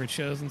seen, favorite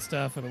shows and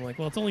stuff, and I'm like,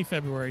 well, it's only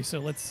February, so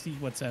let's see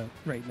what's out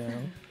right now.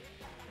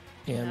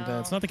 And No.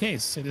 it's not the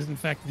case. It is, in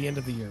fact, the end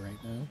of the year right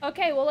now.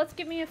 Okay, well, let's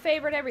give me a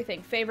favorite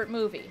everything. Favorite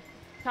movie.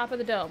 Top of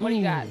the Dome. What do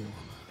you got?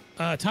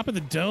 Top of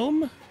the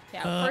Dome?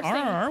 Yeah, first thing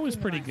RRR was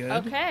in pretty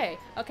mind. good.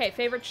 Okay,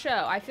 favorite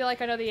show. I feel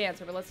like I know the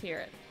answer, but let's hear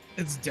it.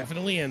 It's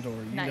definitely Andor.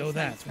 You Nice, know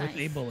that. nice, With nice.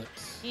 a bullet.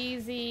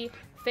 Easy.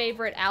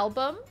 Favorite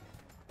album?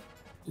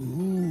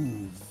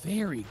 Ooh,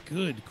 very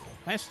good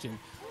question.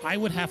 I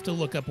would have to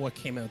look up what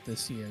came out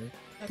this year,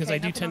 because Okay, I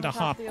do nothing tend on to the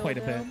top hop of the quite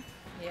a old bit. dome?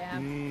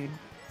 Yeah.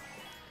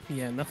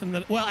 Yeah, nothing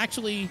that... Well,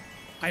 actually,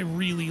 I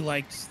really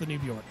liked the New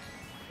Bjork.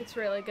 It's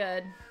really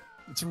good.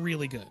 It's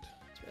really good.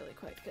 It's really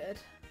quite good.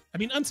 I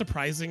mean,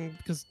 unsurprising,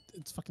 because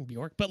it's fucking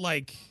Bjork, but,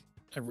 like,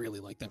 I really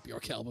like that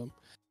Bjork album.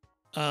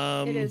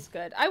 It is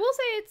good. I will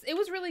say it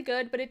was really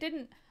good, but it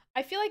didn't...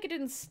 I feel like it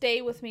didn't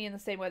stay with me in the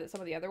same way that some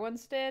of the other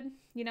ones did.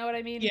 You know what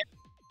I mean? Yeah.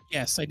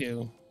 Yes, I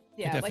do.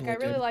 Yeah, like I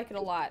really like it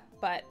a lot,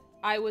 but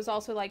I was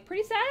also like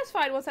pretty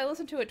satisfied once I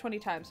listened to it 20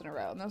 times in a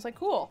row, and I was like,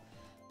 cool.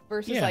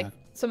 Versus like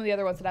some of the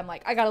other ones that I'm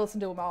like, I gotta listen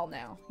to them all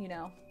now, you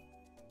know?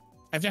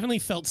 I've definitely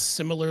felt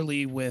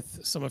similarly with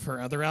some of her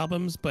other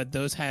albums, but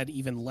those had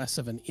even less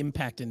of an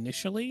impact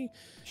initially.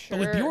 Sure.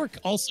 But with Bjork,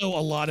 also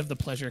a lot of the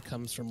pleasure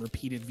comes from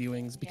repeated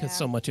viewings because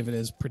so much of it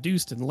is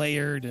produced and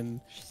layered,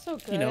 and She's so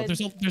good. you know,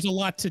 there's a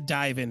lot to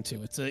dive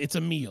into. It's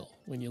a meal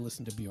when you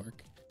listen to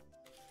Bjork.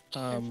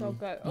 They're so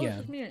good. Oh, yeah,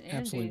 it's me and Andy.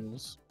 absolutely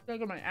rules. I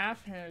got my ass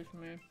handed to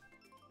me.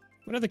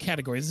 What other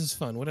categories? This is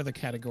fun. What other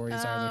categories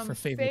are there for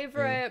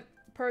favorite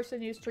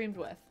person you streamed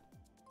with?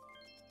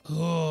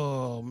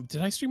 Oh,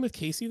 did I stream with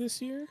Casey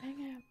this year?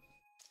 Dang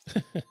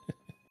it.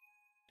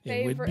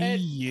 Favorite would be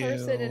you.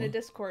 person in a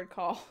Discord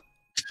call.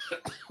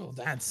 Oh,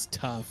 that's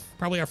tough.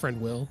 Probably our friend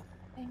Will.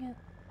 Dang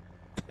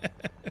it.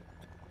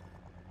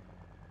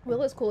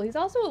 Will is cool. He's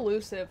also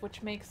elusive,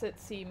 which makes it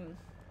seem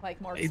like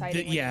more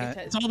exciting. Yeah,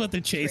 it's all about the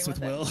chase with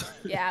Will.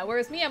 Yeah,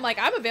 whereas me, I'm like,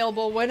 I'm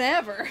available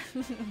whenever.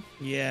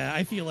 Yeah,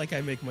 I feel like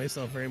I make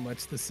myself very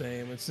much the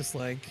same. It's just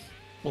like,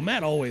 well,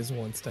 Matt always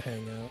wants to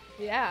hang out.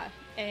 Yeah,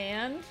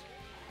 and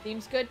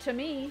seems good to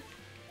me.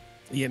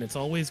 Yeah, and it's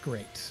always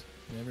great.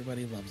 And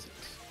everybody loves it.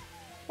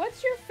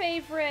 What's your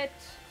favorite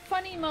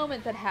funny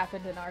moment that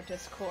happened in our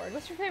Discord?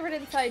 What's your favorite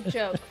inside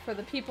joke for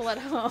the people at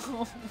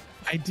home?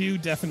 I do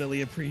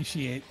definitely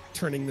appreciate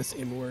turning this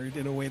inward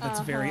in a way that's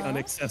very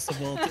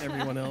inaccessible to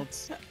everyone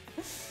else.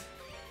 Me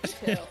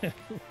too. I'm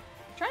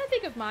trying to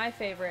think of my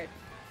favorite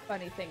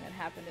funny thing that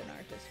happened in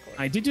our Discord.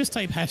 I did just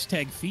type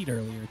 #feet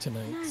earlier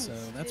tonight, Nice, so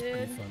that's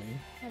pretty funny.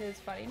 That is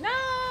funny.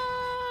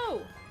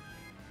 No!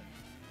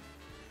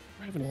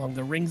 Driving along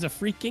the rings of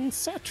freaking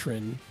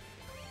Saturn.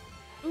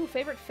 Ooh,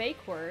 favorite fake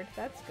word.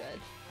 That's good.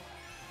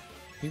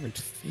 Favorite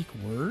fake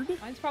word?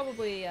 Mine's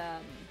probably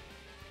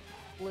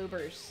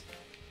bloopers.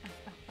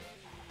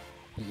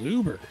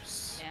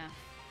 Bloopers. Yeah.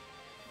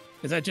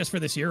 Is that just for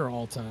this year or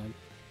all time?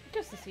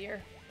 Just this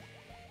year.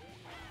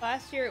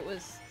 Last year it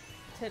was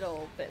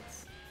tittle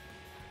bits.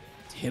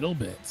 Tittle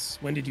bits.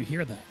 When did you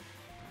hear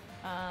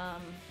that?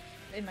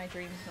 In my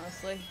dreams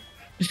mostly.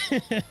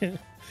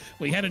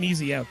 Well, you had an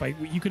easy out.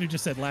 You could have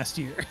just said last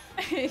year.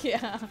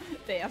 Yeah.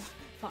 Damn.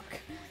 Fuck.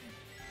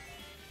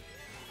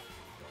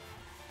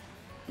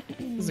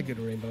 This is a good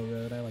rainbow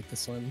road. I like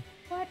this one.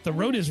 What? The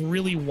road is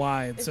really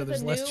wide, Is so it there's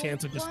the less new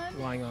chance of just one?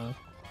 flying off.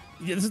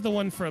 Yeah, this is the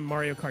one from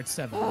Mario Kart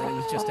 7. Right? It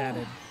was just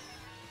added.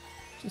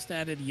 Just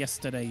added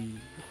yesterday.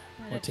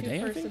 Or today,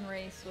 I think? Two-person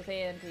race with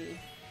Andy.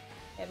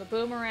 They have a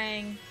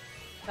boomerang.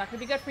 It's not gonna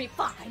be good for me.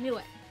 Fuck, I knew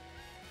it.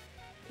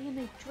 And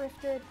they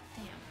drifted.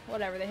 Damn.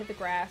 Whatever, they hit the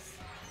grass.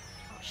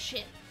 Oh,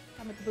 shit.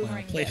 I'm at the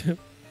boomerang. Wow,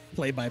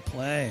 play by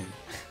play.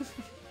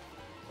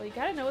 Well, you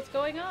gotta know what's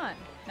going on.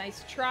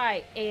 Nice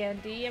try,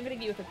 Andy. I'm gonna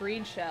get you with a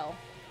green shell.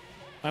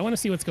 I want to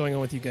see what's going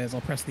on with you guys.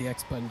 I'll press the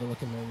X button to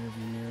look in my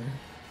rearview mirror.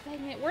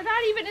 Dang it, we're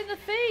not even in the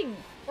thing.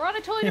 We're on a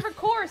totally different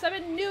course. I'm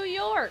in New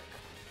York.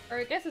 Or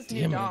I guess it's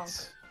New Donk.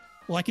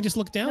 Well, I can just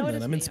look down No, it then.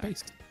 is I'm in New York.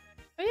 space.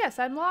 Oh, yes,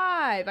 I'm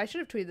live. I should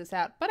have tweeted this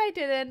out, but I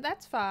didn't.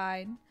 That's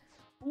fine.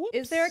 Whoops.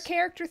 Is there a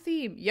character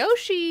theme?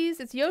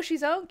 Yoshi's. It's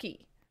Yoshi's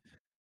Onky.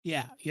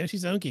 Yeah,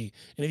 Yoshi's Onky.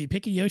 And if you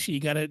pick a Yoshi,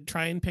 you got to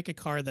try and pick a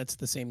car that's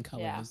the same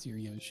color as your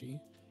Yoshi.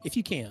 If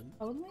you can.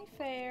 Only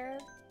fair.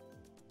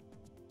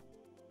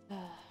 I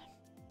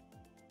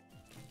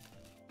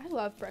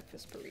love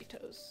breakfast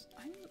burritos.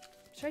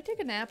 Should I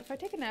take a nap? If I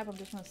take a nap, I'm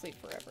just going to sleep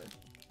forever.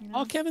 You know?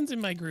 Oh, Kevin's in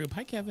my group.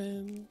 Hi,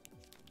 Kevin.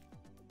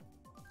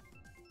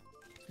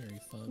 Very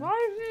fun.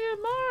 Why is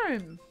he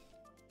in mine?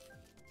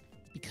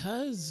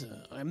 Because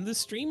I'm the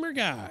streamer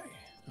guy.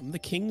 I'm the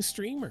king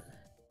streamer.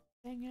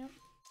 Dang it.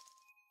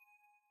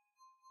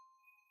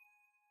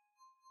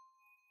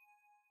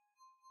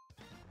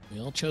 We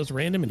all chose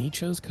random, and he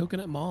chose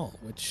Coconut Mall,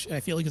 which I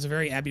feel like is a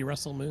very Abby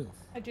Russell move.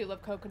 I do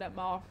love Coconut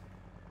Mall.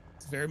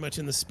 It's very much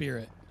in the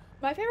spirit.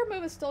 My favorite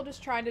move is still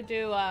just trying to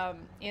do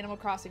Animal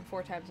Crossing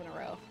 4 times in a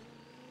row.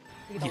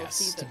 To get all the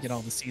seasons, to get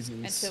all the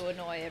seasons. and to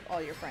annoy all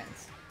your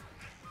friends.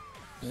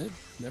 It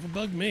never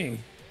bugged me.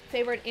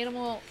 Favorite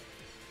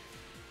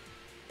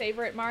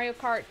Mario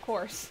Kart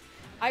course.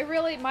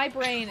 My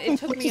brain, it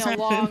took me a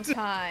long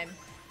time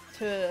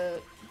to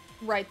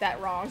write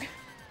that wrong.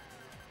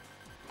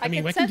 I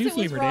could sense it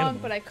was wrong,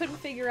 but I couldn't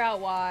figure out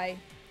why.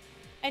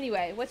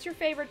 Anyway, what's your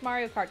favorite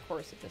Mario Kart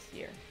course of this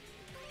year?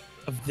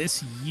 Of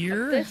this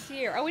year? Of this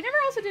year. Oh, we never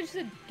also just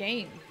did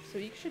game, so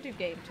you should do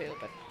game too.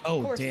 But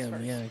oh,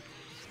 damn, yeah.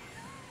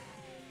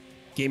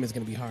 Game is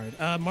going to be hard.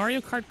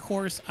 Mario Kart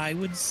course, I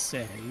would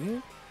say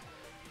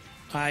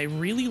I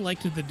really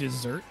liked the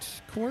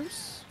dessert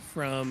course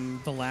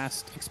from the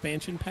last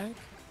expansion pack.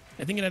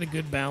 I think it had a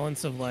good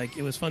balance of, like,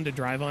 it was fun to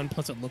drive on,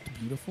 plus it looked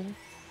beautiful.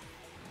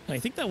 And I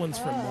think that one's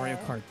from Mario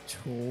Kart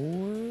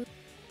Tour.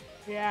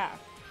 Yeah.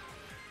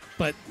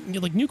 But, you know,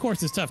 like, new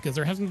course is tough because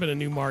there hasn't been a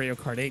new Mario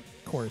Kart 8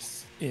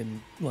 course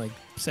in, like,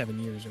 7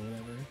 years or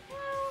whatever.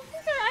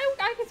 Well,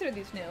 I consider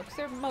these new because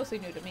they're mostly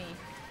new to me.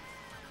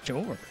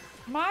 Sure.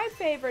 My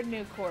favorite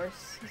new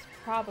course is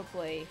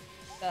probably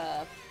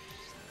the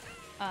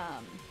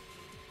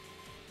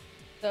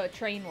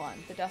train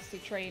one, the Dusty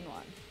Train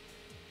one.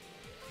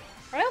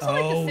 I also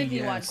like the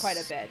Sydney one quite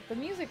a bit. The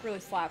music really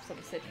slaps on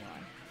the Sydney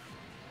one.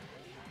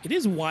 It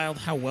is wild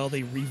how well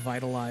they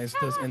revitalized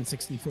those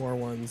N64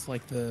 ones,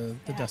 like the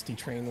Dusty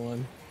Train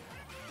one.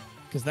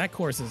 Because that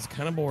course is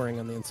kind of boring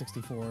on the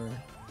N64.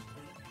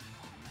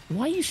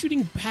 Why are you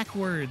shooting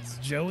backwards,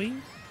 Joey?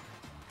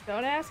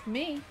 Don't ask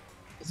me.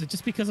 Is it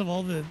just because of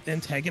all the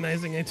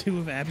antagonizing I do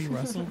of Abby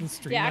Russell, the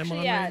stream I'm on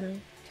right now?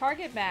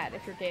 Target Matt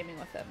if you're gaming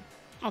with him.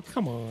 Oh,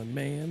 come on,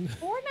 man.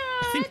 Or not.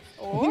 I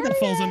think that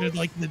falls under,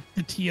 like,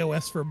 the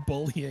TOS for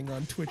bullying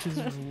on Twitch's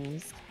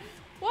rules.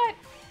 What?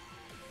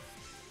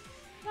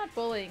 I'm not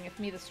bullying if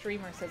me, the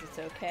streamer, says it's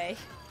okay,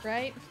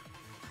 right?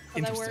 How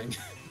Interesting. That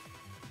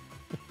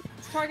work?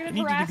 It's targeted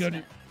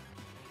harassment.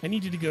 I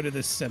need you to go to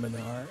this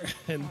seminar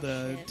and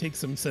take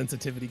some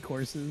sensitivity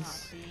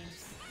courses.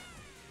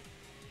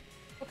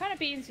 What kind of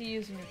beans do you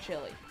use in your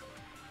chili?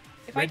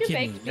 If Red I do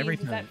kidney, baked beans, every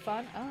is that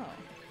time. fun? Oh.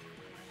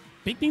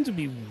 Baked beans would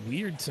be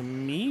weird to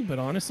me, but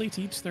honestly,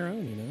 to each their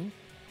own, you know?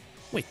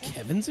 Wait,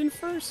 Kevin's in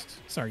first?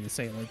 Sorry to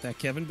say it like that,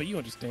 Kevin, but you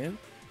understand.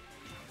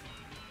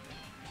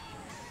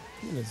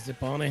 I'm gonna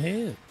zip on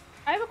ahead.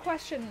 I have a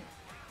question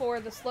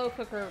for the slow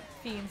cooker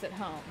fiends at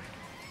home.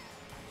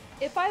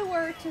 If I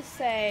were to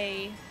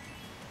say,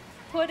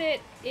 put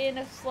it in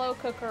a slow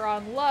cooker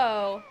on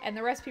low, and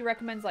the recipe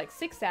recommends like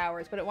 6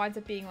 hours, but it winds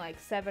up being like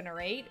 7 or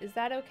 8, is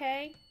that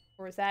okay?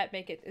 Or is that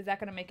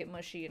gonna make it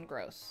mushy and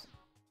gross?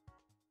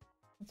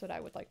 That's what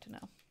I would like to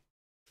know.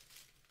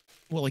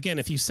 Well, again,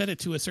 if you set it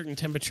to a certain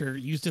temperature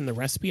used in the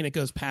recipe and it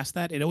goes past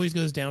that, it always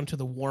goes down to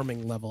the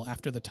warming level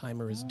after the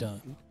timer is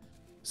done.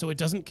 So it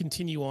doesn't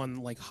continue on,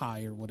 like,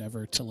 high or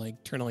whatever to,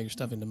 like, turn all your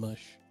stuff into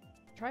mush.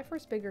 Try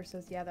First Bigger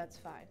says, yeah, that's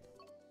fine.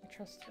 I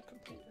trust her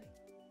completely.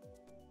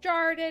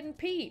 Jardin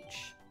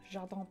Peach.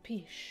 Jardin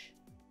Peach.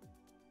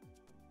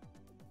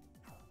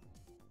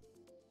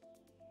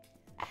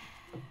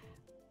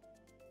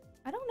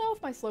 I don't know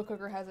if my slow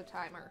cooker has a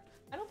timer.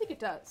 I don't think it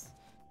does.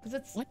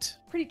 Because it's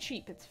pretty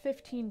cheap. It's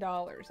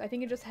 $15. I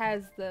think it just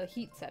has the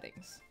heat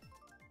settings.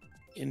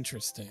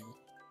 Interesting.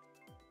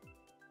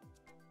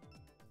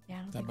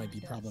 Yeah, that might be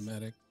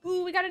problematic.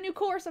 Ooh, we got a new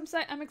course.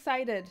 I'm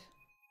excited.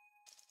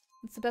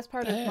 It's the best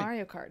part of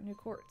Mario Kart.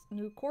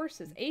 New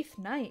courses. 8th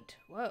night.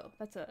 Whoa,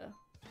 that's a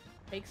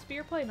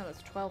Shakespeare play? No,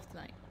 that's 12th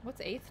night. What's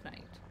 8th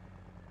night?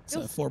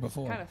 It's 4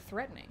 before. Kind of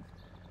threatening.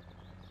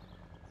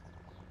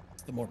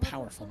 It's the more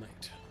powerful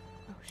night.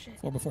 Oh, shit.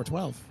 4 before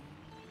 12.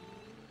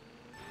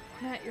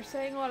 Matt, you're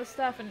saying a lot of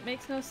stuff and it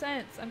makes no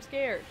sense. I'm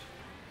scared.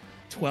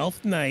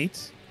 12th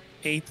night,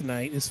 8th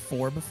night is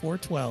 4 before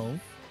 12.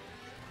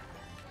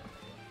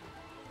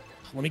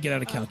 Let me get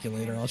out a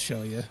calculator. I'll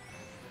show you.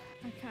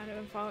 I kind of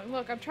am following.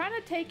 Look, I'm trying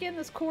to take in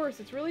this course.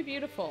 It's really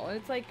beautiful. And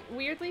it's like,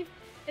 weirdly,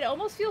 it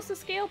almost feels to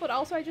scale, but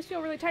also I just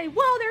feel really tiny.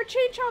 Whoa, there are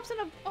chain chops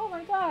and oh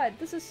my god,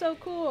 this is so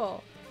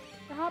cool.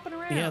 They're hopping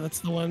around. Yeah, that's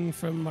the one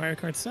from Mario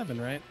Kart 7,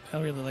 right?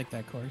 I really like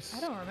that course. I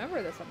don't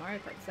remember this on Mario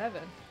Kart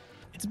 7.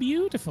 It's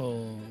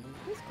beautiful.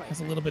 It's quite Has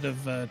a nice. little bit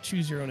of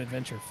choose your own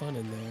adventure fun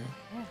in there.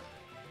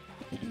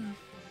 Yeah.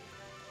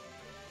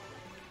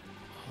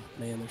 Oh,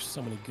 man, there's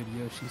so many good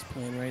Yoshis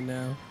playing right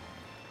now.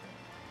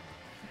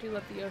 I do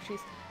love the Yoshis.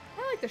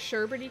 I like the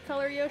sherbety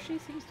color Yoshi.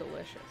 Seems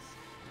delicious.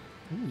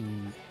 Ooh.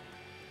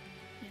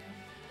 Yeah.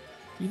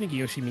 What do you think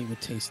Yoshi meat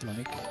would taste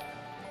like?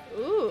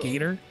 Ooh.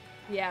 Gator?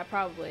 Yeah,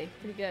 probably.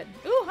 Pretty good.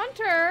 Ooh,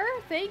 Hunter!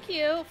 Thank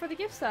you for the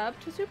gift sub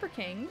to Super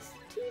Kings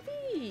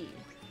TV.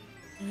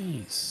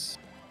 Nice.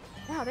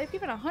 Wow, they've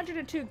given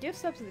 102 gift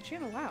subs to the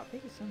channel. Wow,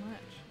 thank you so much.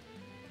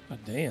 Oh,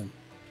 damn.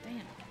 Damn.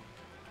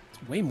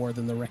 It's way more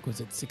than the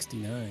requisite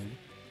 69.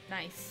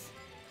 Nice.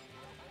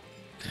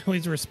 I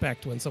always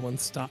respect when someone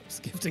stops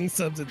gifting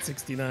subs at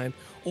 69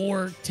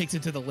 or takes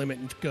it to the limit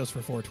and goes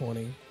for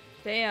 420.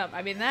 Damn,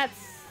 I mean,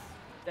 that's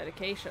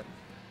dedication.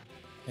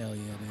 Hell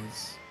yeah, it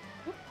is.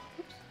 Oops,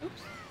 oops,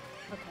 oops.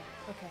 Okay,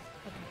 okay,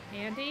 okay.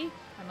 Andy,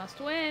 I must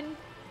win.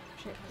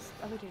 Shit, this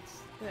other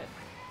dude's good.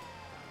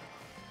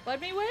 Let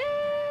me win!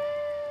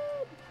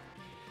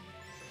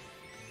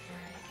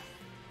 Alright.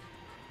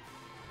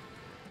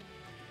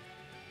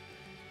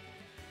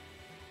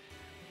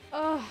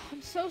 Oh,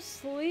 I'm so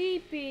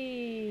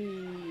sleepy.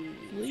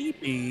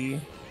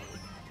 Sleepy.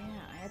 Yeah,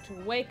 I had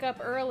to wake up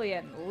early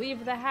and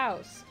leave the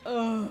house.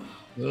 Ugh.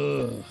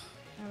 Ugh.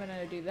 I haven't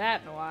had to do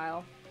that in a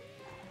while.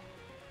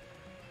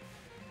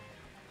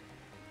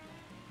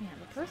 Yeah,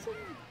 the person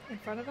in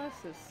front of us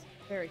is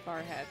very far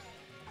ahead.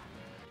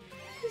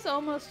 He's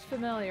almost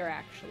familiar,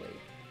 actually.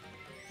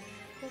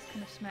 It does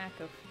kind of smack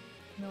of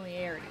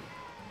familiarity.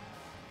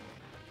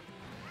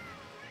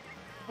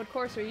 What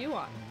course are you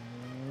on?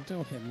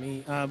 Don't hit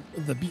me.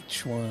 The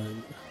beach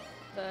one.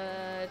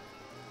 The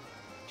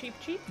Cheap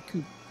Cheap?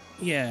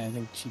 Yeah, I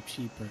think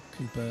Cheap or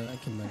Koopa. I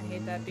can never I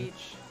hate that remember.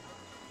 beach.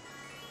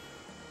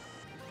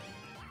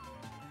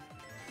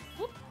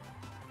 Whoop.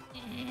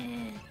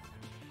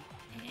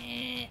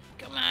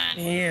 Come on.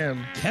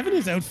 Damn, Kevin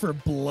is out for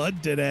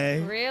blood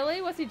today.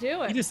 Really? What's he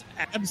doing? He just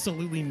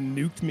absolutely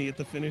nuked me at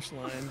the finish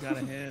line. Got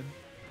ahead.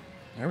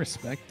 I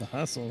respect the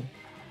hustle.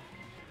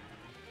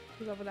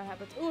 I love when that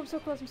happens. Oh, I'm so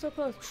close. I'm so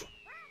close.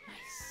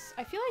 Nice.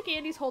 I feel like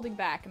Andy's holding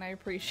back, and I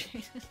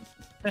appreciate it.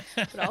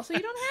 But also,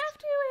 you don't have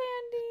to,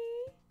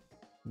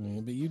 Andy.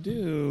 Maybe you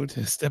do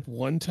to step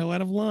one toe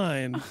out of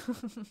line.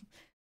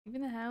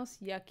 Even the house,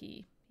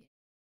 yucky.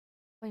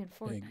 Playing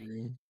I Fortnite.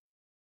 agree.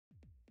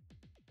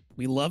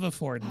 We love a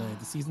Fortnite.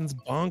 The season's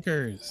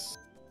bonkers.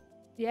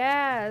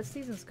 Yeah, this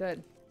season's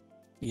good.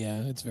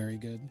 Yeah, it's very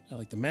good. I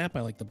like the map.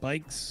 I like the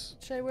bikes.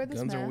 Should I wear this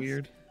Guns mask are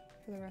weird.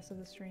 for the rest of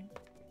the stream?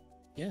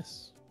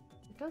 Yes.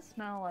 It does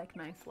smell like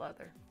nice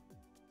leather.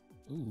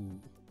 Ooh.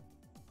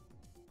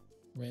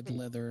 Red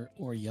leather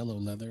or yellow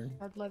leather.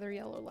 Red leather,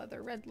 yellow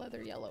leather, red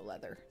leather, yellow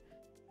leather.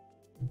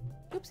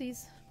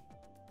 Oopsies.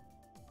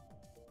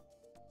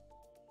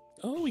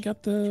 Oh, we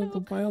got the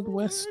Wild Chocolate.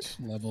 West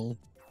level.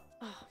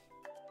 Oh.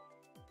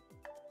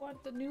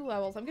 Want the new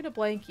levels. I'm gonna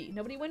blanky.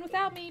 Nobody win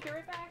without me. Be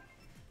right back.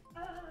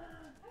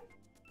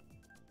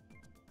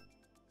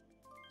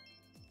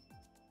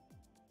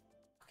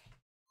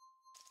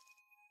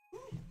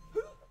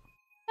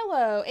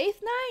 Hello,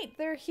 8th night.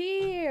 They're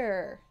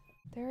here.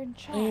 They're in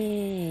chat.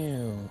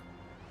 Ew.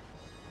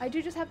 I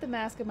do just have the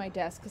mask at my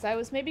desk because I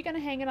was maybe gonna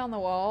hang it on the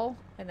wall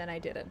and then I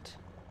didn't.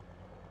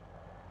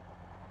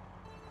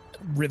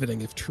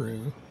 Riveting if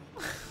true.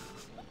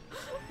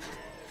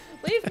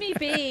 Leave me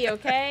be,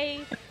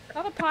 okay? I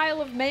have a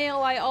pile of mail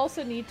I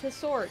also need to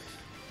sort.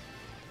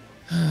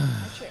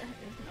 My chair.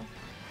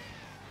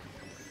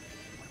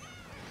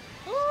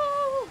 No.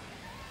 Ooh!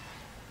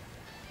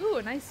 Ooh,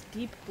 a nice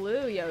deep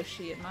blue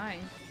Yoshi in mine.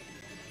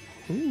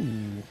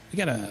 Ooh. We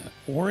got a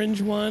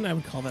orange one. I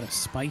would call that a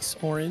spice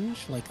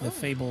orange, like the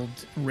fabled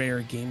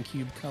rare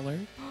GameCube color.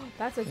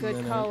 That's a And good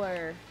then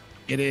color.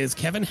 It is.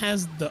 Kevin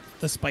has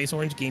the spice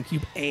orange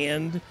GameCube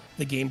and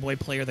the Game Boy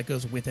player that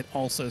goes with it,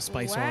 also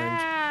spice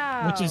orange,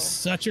 which is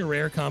such a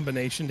rare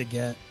combination to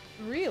get.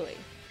 Really?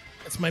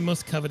 It's my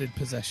most coveted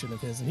possession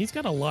of his, and he's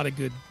got a lot of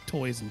good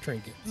toys and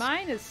trinkets.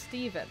 Mine is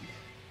Steven,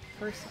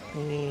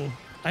 personally.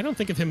 I don't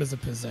think of him as a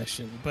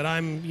possession, but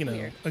I'm,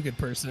 Weird. a good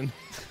person.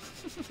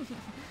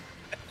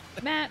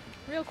 Matt,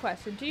 real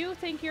question. Do you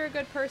think you're a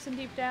good person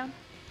deep down?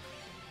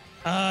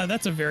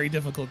 That's a very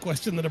difficult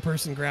question that a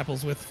person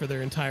grapples with for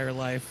their entire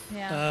life.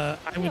 Yeah.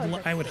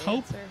 I would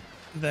hope Answer.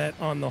 that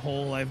on the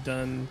whole I've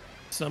done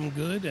some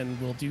good and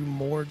will do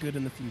more good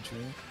in the future.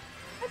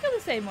 I feel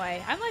the same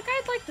way. I'm like,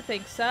 I'd like to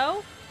think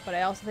so, but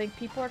I also think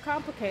people are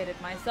complicated,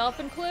 myself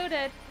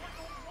included.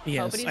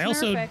 Yes, Nobody's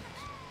perfect.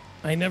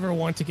 I never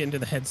want to get into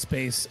the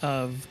headspace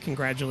of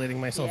congratulating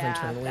myself Yeah,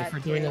 internally that for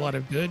doing too. a lot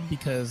of good,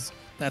 because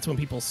that's when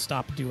people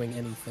stop doing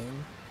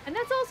anything. And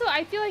that's also,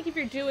 I feel like if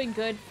you're doing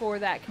good for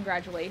that,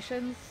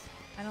 congratulations.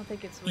 I don't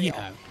think it's real.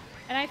 Yeah.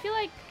 And I feel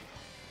like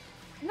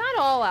not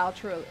all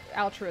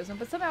altruism,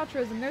 but some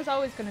altruism, there's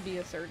always going to be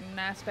a certain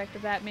aspect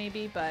of that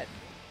maybe, but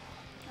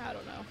I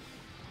don't know.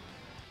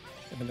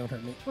 Kevin, don't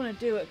hurt me. Just want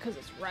to do it because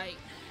it's right.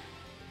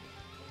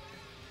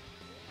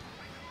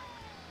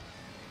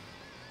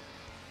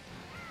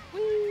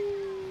 Whee!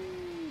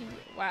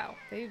 wow,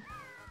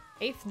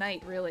 eighth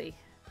night really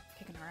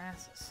kicking our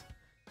asses.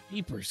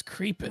 Jeepers I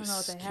creepers. don't know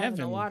what they have in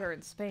the water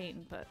in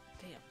Spain, but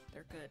damn,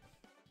 they're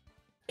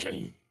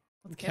good.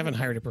 Kevin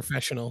hired a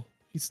professional.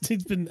 He's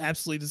been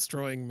absolutely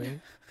destroying me.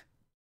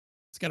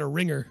 He's got a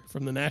ringer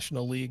from the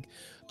National League.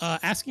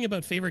 Asking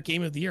about favorite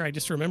game of the year, I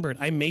just remembered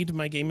I made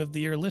my game of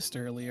the year list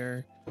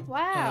earlier.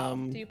 Wow.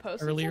 Do you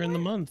post earlier it in the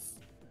month?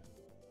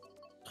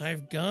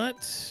 I've got.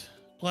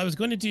 Well, I was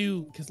going to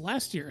do because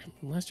last year,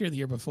 the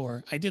year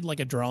before, I did like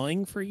a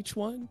drawing for each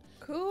one.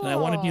 Cool. And I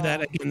want to do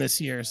that again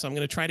this year, so I'm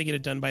going to try to get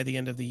it done by the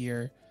end of the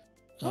year.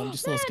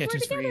 Just little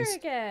sketches for each.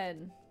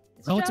 Again.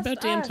 It's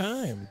about damn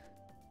time.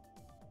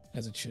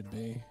 As it should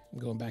be. I'm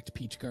going back to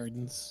Peach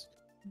Gardens.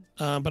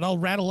 But I'll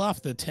rattle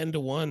off the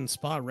 10-1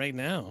 spot right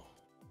now.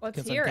 Let's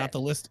hear it. Because I've got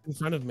the list in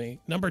front of me.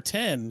 Number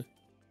 10,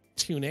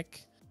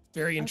 Tunic.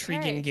 Very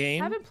intriguing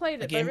game. I haven't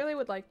played it, but I really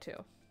would like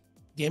to.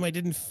 Game I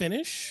didn't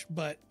finish,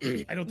 but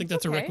I don't think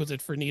that's a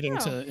requisite for needing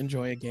to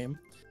enjoy a game.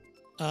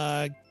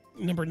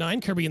 Number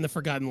 9, Kirby and the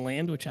Forgotten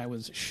Land, which I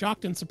was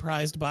shocked and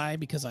surprised by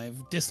because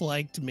I've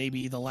disliked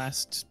maybe the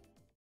last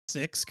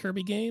 6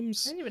 Kirby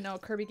games. I didn't even know a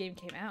Kirby game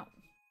came out.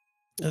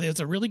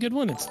 It's a really good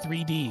one. It's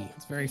 3D.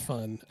 It's very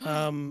fun.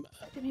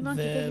 Jimmy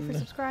Monkey, thank you for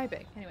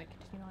subscribing. Anyway,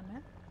 continue on,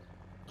 Matt.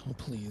 Oh,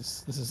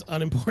 please. This is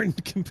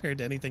unimportant compared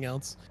to anything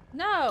else.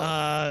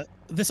 No.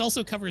 This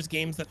also covers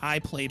games that I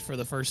played for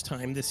the first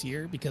time this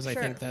year because I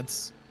think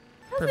that's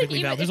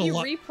perfectly valid. If you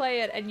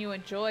replay it and you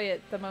enjoy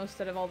it the most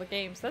out of all the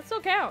games, that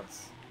still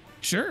counts.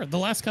 Sure. The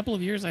last couple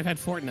of years, I've had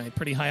Fortnite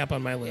pretty high up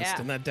on my list,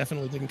 and that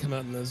definitely didn't come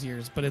out in those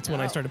years. But it's when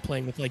I started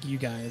playing with like you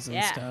guys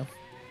and stuff.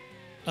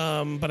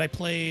 But I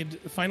played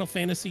Final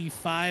Fantasy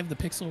V, the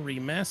Pixel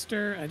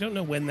Remaster. I don't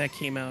know when that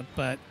came out,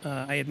 but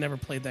I had never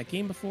played that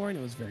game before, and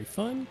it was very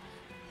fun.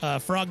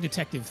 Frog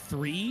Detective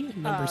 3,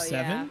 number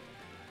 7. Yeah.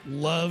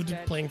 Loved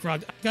playing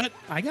Frog.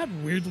 I got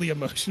weirdly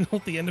emotional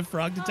at the end of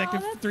Frog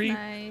Detective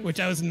 3, which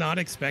I was not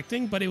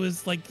expecting, but it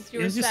was like it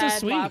was just so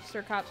sweet.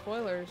 Lobster Cop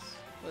spoilers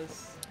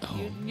was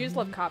you just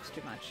love cops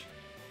too much.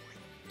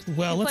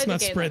 Well, let's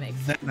not spread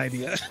that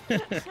idea.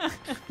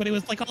 But it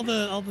was like all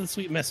the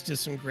sweet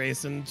messages from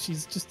Grace, and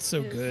she's just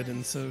so good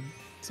and so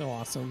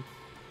awesome.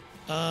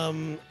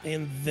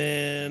 And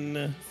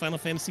then Final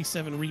Fantasy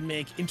VII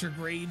Remake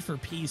Intergrade for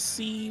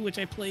PC, which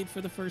I played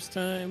for the first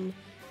time.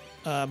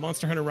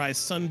 Monster Hunter Rise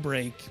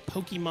Sunbreak,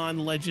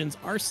 Pokemon Legends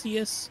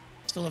Arceus.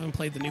 Still haven't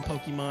played the new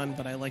Pokemon,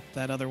 but I liked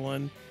that other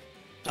one.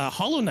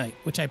 Hollow Knight,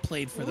 which I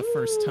played for the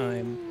first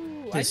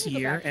time this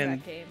year,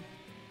 and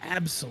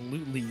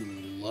absolutely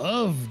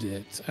loved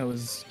it. I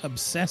was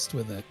obsessed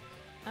with it.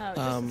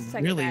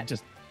 Really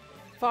just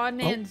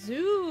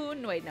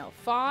Fonzanoon. Wait, no,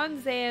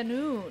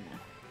 Fonzanoon.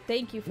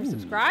 Thank you for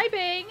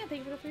subscribing. Thank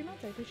you for the 3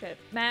 months. I appreciate it.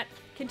 Matt,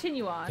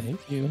 continue on.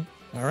 Thank you.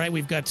 All right,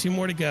 we've got 2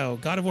 more to go.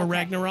 God of War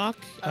Ragnarok,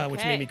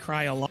 which made me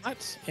cry a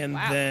lot. And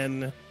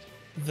then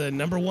the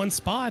number 1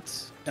 spot,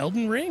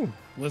 Elden Ring,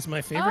 was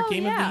my favorite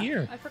game of the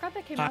year. I forgot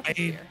that came out this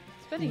year.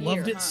 It's been a year,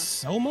 loved it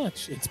so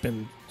much. It's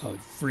been a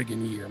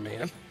friggin' year,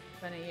 man. It's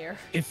been a year.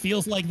 It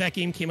feels like that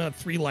game came out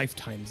 3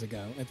 lifetimes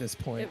ago at this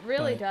point. It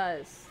really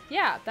does.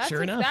 Yeah, that's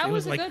sure enough, that it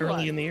was like early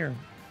one. in the year.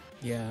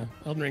 Yeah,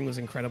 Elden Ring was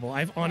incredible.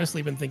 I've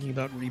honestly been thinking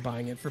about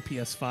rebuying it for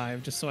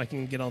PS5 just so I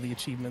can get all the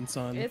achievements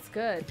on It's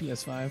good. the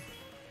PS5.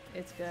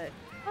 It's good.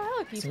 Oh,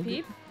 hello, Peace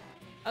Peep.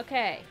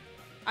 Okay.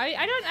 I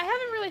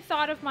haven't really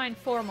thought of mine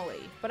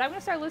formally, but I'm going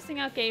to start listing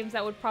out games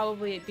that would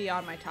probably be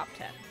on my top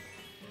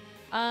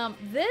 10.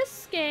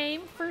 This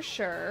game for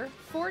sure.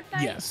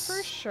 Fortnite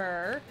for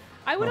sure.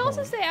 I would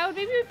also say I would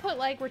maybe put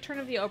like Return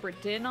of the Obra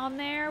Dinn on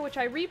there, which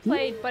I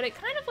replayed, but it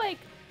kind of like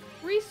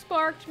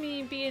re-sparked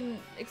me being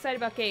excited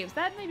about games.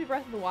 That may be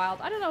Breath of the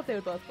Wild. I don't know if they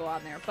would both go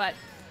on there, but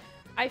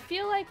I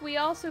feel like we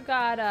also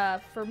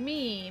got, for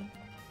me,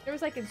 there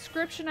was like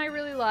Inscription I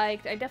really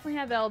liked. I definitely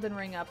have Elden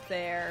Ring up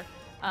there.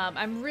 I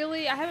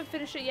haven't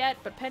finished it yet,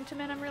 but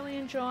Pentiment I'm really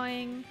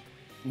enjoying.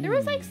 There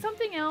was like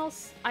something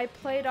else I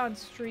played on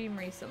stream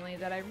recently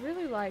that I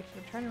really liked.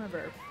 I'm trying to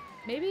remember.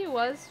 Maybe it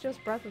was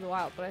just Breath of the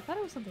Wild, but I thought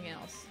it was something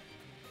else.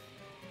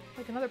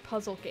 Like another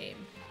puzzle game.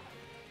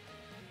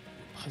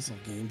 Puzzle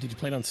game? Did you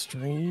play it on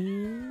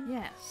stream?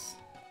 Yes.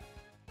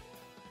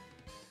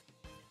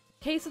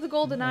 Case of the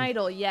Golden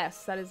Idol.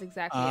 Yes, that is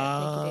exactly it.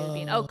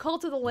 Oh,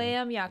 Cult of the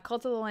Lamb. Yeah,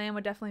 Cult of the Lamb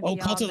would definitely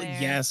be on there.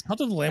 Yes, Cult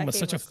of the Lamb was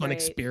such a fun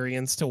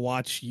experience to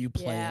watch you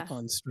play it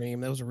on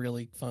stream. That was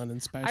really fun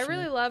and special. I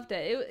really loved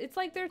it. It's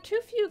like there are too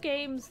few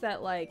games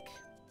that like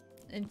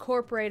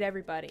incorporate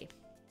everybody.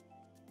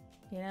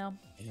 You know?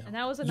 Yeah. And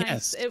that was a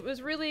nice it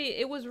was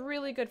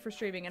really good for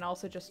streaming and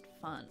also just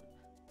fun,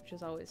 which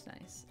is always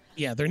nice.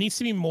 Yeah, there needs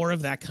to be more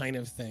of that kind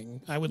of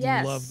thing. I would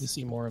love to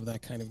see more of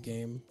that kind of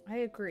game. I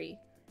agree.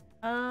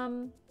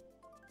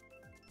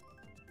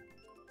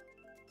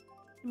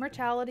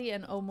 Immortality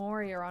and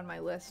Omori are on my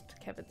list,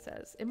 Kevin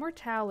says.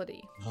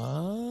 Immortality. I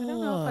don't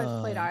know if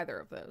I've played either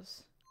of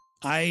those.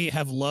 I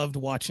have loved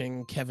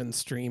watching Kevin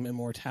stream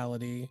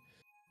Immortality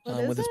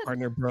with his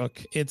partner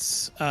Brooke.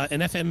 It's an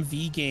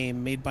FMV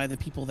game made by the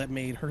people that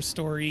made Her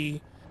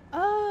Story.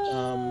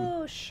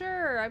 Oh,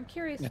 sure. I'm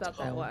curious about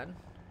that one.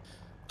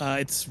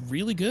 It's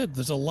really good.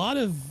 There's a lot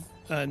of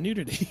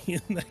nudity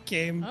in that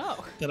game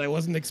Oh, that I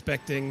wasn't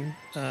expecting.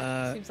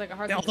 seems like a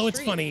hard thing to Although it's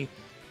stream. funny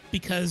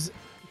because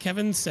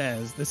Kevin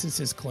says, this is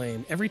his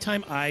claim, every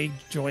time I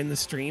join the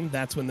stream,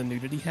 that's when the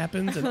nudity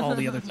happens, and all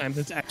the other times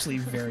it's actually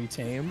very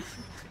tame,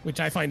 which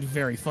I find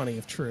very funny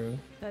if true.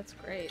 That's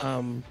great.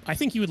 I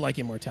think you would like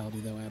Immortality,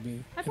 though,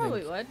 Abby. I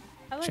probably think. would.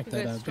 I like Check a that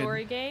good out.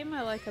 story game.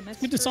 I like a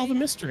mystery. Good to solve a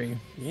mystery.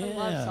 Yeah. I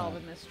love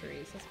solving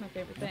mysteries. That's my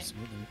favorite thing.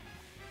 Absolutely.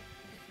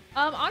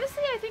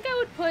 Honestly, I think I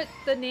would put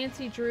the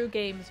Nancy Drew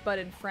games, but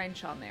in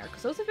French on there,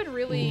 because those have been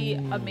really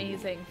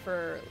amazing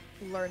for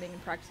learning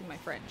and practicing my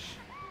French.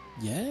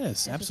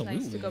 Yes, It's absolutely.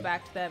 just nice to go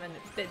back to them, and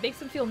it makes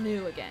them feel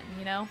new again,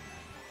 you know?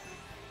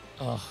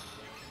 Ugh.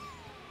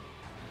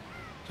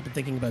 I've been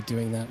thinking about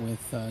doing that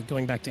with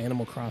going back to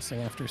Animal Crossing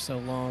after so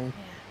long,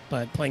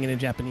 but playing it in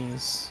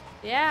Japanese.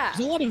 Yeah.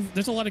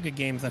 There's a lot of good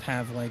games that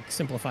have like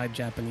simplified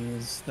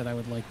Japanese that I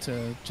would like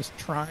to just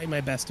try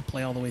my best to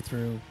play all the way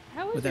through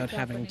How is without your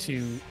having to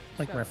Japanese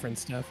like going?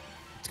 reference stuff.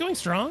 It's going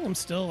strong.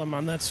 I'm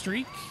on that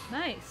streak.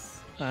 Nice.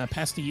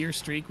 Past a year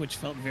streak, which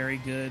felt very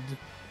good.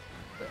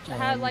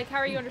 How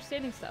are you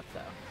understanding stuff,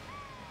 though?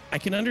 I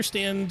can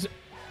understand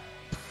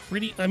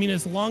I mean,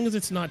 as long as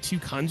it's not too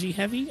kanji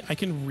heavy, I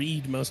can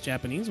read most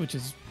Japanese, which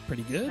is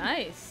pretty good.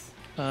 Nice.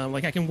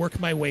 Like I can work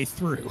my way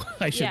through,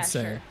 I should Yeah,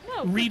 say. sure.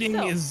 No, but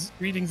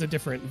Reading's a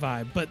different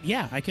vibe, but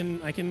yeah, I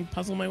can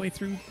puzzle my way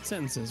through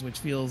sentences, which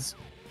feels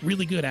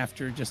really good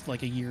after just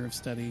like a year of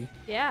study.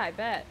 Yeah, I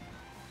bet.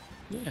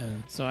 Yeah,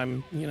 so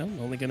I'm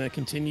only gonna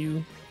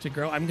continue to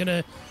grow. I'm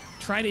gonna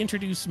try to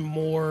introduce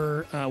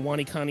more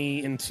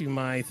Wanikani into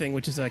my thing,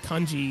 which is a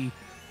kanji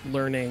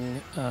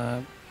learning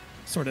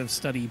sort of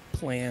study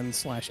plan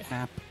 /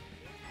 app,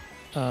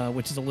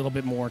 which is a little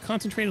bit more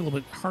concentrated, a little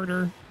bit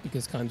harder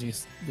because kanji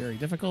is very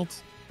difficult.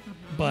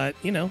 Mm-hmm. But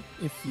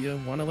if you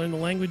want to learn the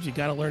language, you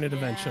got to learn it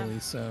eventually.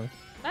 So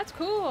That's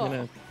cool. I'm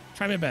gonna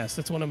try my best.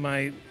 That's one of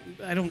my.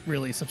 I don't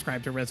really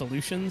subscribe to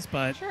resolutions,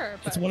 but Sure,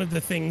 it's one of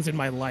the things in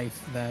my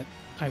life that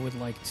I would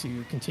like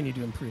to continue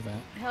to improve at.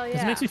 Hell Because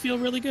yeah. it makes me feel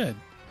really good.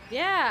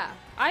 Yeah,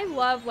 I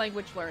love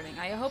language learning.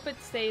 I hope it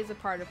stays a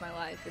part of my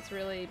life. It's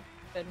really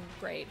been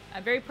great.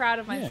 I'm very proud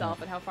of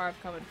myself and how far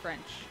I've come in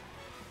French.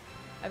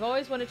 I've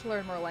always wanted to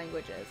learn more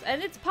languages,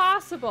 and it's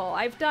possible.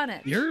 I've done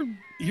it.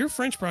 Your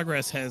French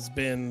progress has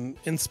been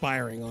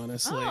inspiring,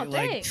 honestly. Oh,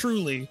 like thanks.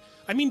 truly.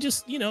 I mean,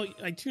 just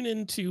I tune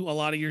into a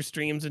lot of your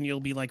streams, and you'll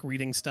be like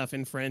reading stuff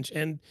in French,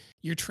 and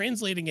you're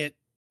translating it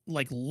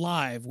like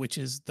live, which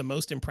is the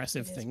most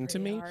impressive It is thing to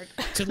pretty me. hard.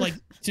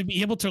 to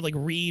be able to like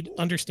read,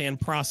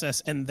 understand,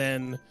 process, and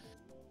then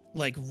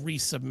like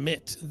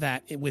resubmit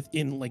that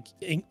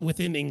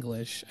within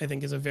English, I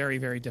think is a very,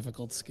 very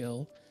difficult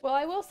skill. Well,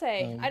 I will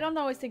say, I don't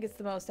always think it's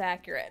the most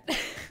accurate.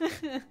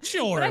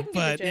 Sure,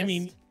 but I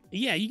mean,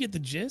 yeah, you get the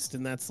gist,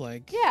 and that's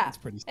like, yeah, it's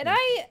pretty. And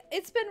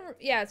it's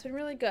been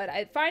really good.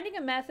 Finding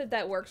a method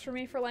that works for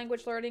me for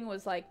language learning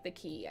was like the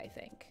key, I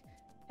think.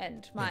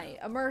 And my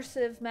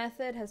immersive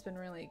method has been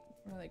really,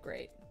 really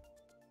great.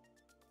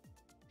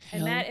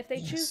 And Matt, if they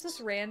choose this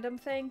random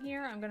thing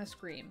here, I'm gonna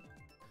scream.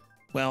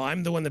 Well,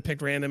 I'm the one that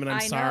picked random, and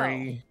I'm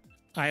sorry.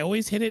 I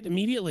always hit it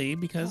immediately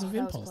because of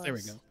impulse. There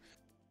we go.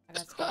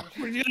 That's good.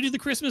 We're gonna do the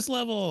Christmas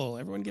level.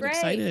 Everyone get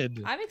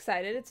excited. I'm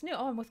excited. It's new.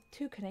 Oh, I'm with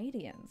 2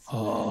 Canadians.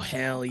 Oh,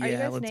 hell yeah. Are you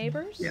guys Let's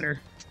neighbors? get her.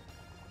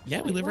 Yeah,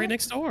 we Wait, live right what?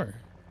 next door.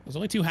 There's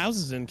only 2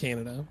 houses in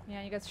Canada.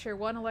 Yeah, you guys share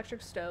one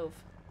electric stove.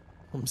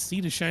 From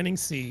sea to shining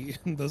sea.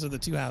 Those are the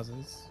 2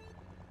 houses.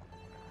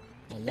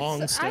 A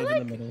long stove in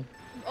the middle.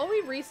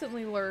 Only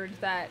recently learned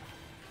that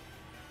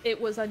it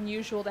was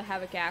unusual to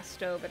have a gas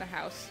stove in a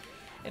house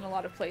in a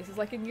lot of places.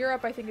 Like in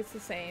Europe, I think it's the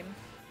same.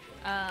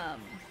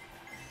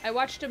 I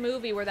watched a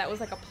movie where that was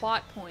like a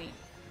plot point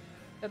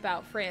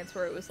about France,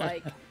 where it was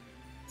like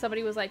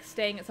somebody was like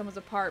staying at someone's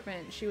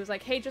apartment. She was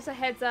like, "Hey, just a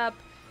heads up,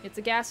 it's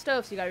a gas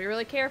stove, so you gotta be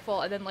really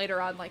careful." And then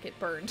later on, like it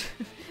burned,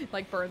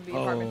 like burned the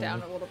apartment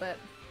down a little bit.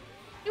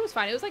 It was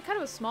fine. It was like kind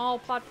of a small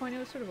plot point. It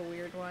was sort of a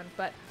weird one,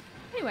 but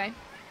anyway.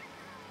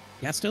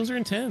 Gas stoves are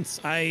intense.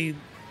 I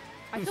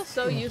feel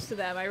so used to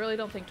them. I really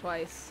don't think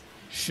twice.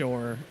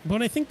 Sure. But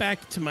when I think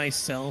back to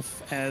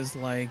myself as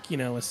like,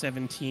 a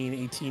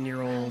 17,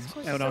 18-year-old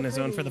out on his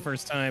own for the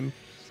first time,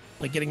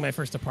 like getting my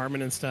first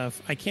apartment and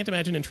stuff, I can't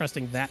imagine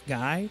entrusting that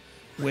guy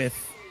with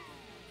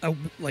a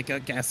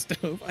gas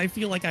stove. I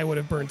feel like I would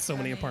have burned so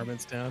many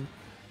apartments down.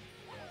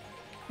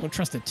 I don't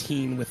trust a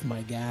teen with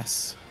my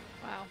gas.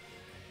 Wow.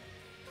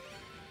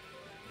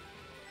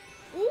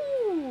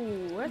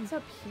 Ooh, what's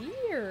up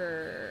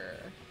here?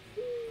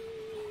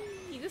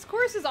 This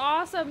course is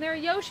awesome. There are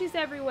Yoshis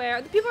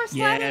everywhere. The people are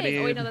sledding.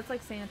 Oh wait, no, that's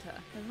like Santa.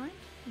 Never mind.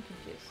 I'm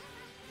confused.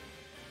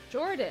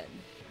 Jordan,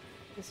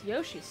 this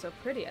Yoshi's so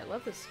pretty. I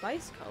love the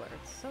spice color.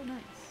 It's so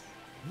nice.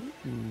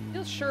 It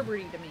feels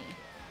sherbety to me.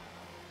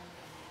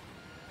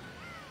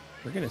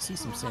 We're gonna see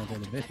some Santa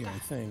in a bit here, I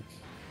think.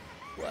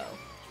 Whoa.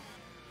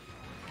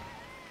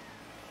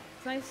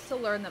 It's nice to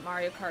learn that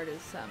Mario Kart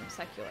is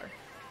secular.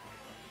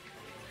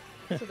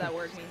 That's what that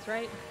word means,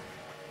 right?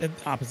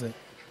 Opposite.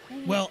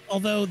 Well,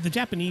 although the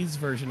Japanese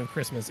version of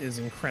Christmas is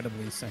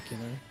incredibly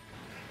secular.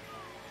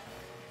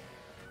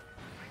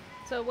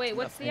 So wait,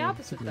 what's the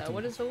opposite though?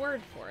 What is the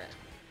word for it?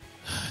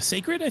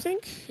 Sacred, I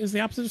think, is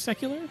the opposite of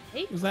secular.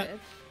 Sacred?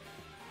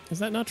 Is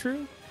that not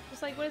true?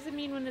 Just like, what does it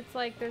mean when it's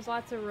like there's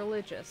lots of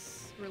religions?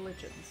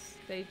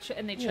 They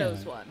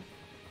chose one.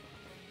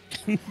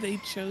 They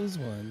chose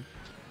one.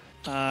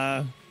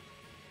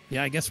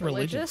 Yeah, I guess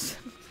religious.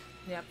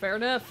 Yeah, fair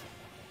enough.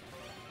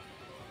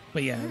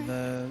 But yeah,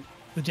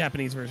 the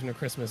Japanese version of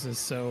Christmas is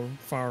so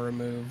far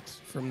removed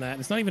from that.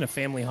 It's not even a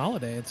family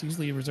holiday. It's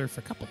usually reserved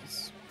for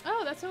couples.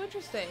 Oh, that's so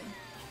interesting.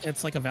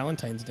 It's like a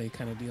Valentine's Day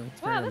kind of deal.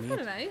 It's wow, that's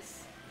kind of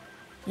nice.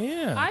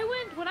 Yeah.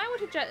 When I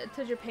went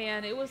to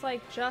Japan, it was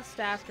like just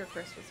after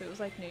Christmas. It was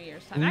like New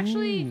Year's time.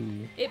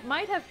 Actually, it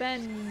might have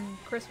been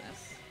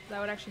Christmas. That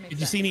would actually make sense.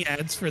 Did you see any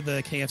ads for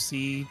the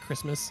KFC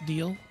Christmas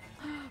deal?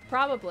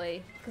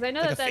 Probably, because I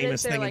know like that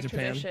is their like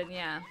Japan. tradition.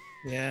 Yeah.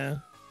 Yeah.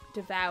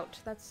 Devout.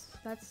 That's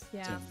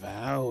yeah.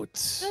 Devout.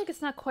 I feel like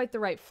it's not quite the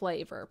right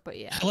flavor, but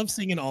yeah. I love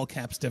seeing in all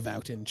caps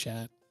devout in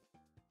chat.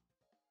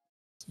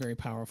 It's very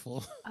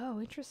powerful. Oh,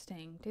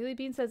 interesting. Daily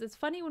Bean says, it's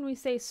funny when we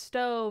say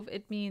stove,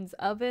 it means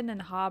oven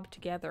and hob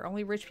together.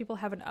 Only rich people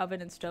have an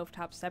oven and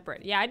stovetop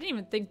separate. Yeah, I didn't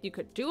even think you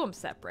could do them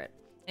separate.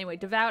 Anyway,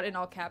 devout in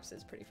all caps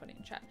is pretty funny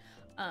in chat.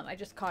 I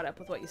just caught up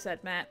with what you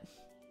said, Matt.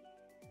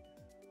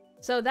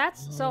 So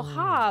so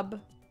hob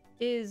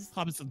is...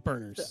 Hob is the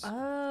burners.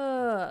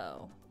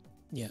 Oh.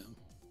 Yeah.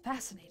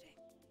 Fascinating.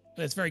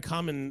 But it's very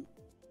common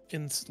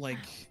in like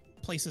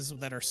places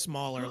that are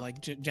smaller,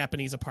 like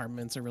Japanese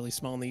apartments are really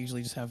small, and they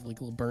usually just have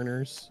like little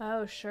burners.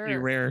 Oh, sure. Pretty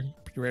rare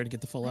to get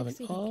the full oven.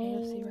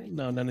 KFC right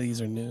no, none of these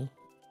are new.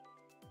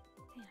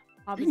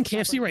 Damn. You're in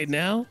KFC right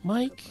now,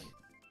 Mike?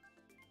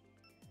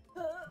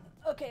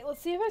 Okay,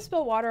 let's see if I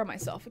spill water on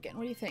myself again.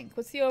 What do you think?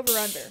 What's the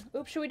over-under?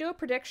 Oops, should we do a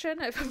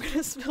prediction if I'm going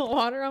to spill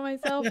water on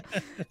myself?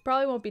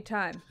 Probably won't be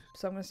time,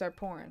 so I'm going to start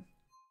pouring.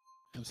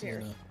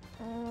 Absolutely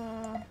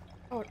not.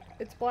 Oh,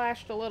 it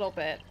splashed a little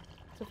bit.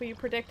 So if you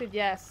predicted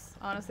yes,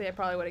 honestly, I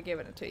probably would have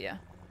given it to you.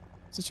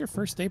 Is this your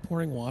first day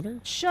pouring water?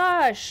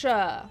 Shush!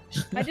 I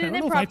did an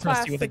improv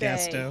class you with today. A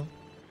gas stove.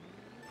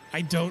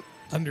 I don't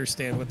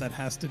understand what that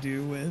has to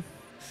do with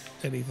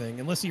anything,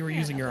 unless you were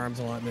using your arms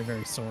a lot and they're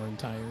very sore and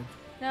tired.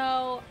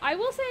 No, I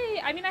will say,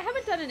 I mean, I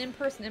haven't done an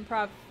in-person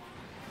improv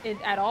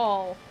at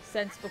all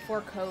since before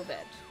COVID.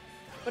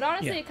 But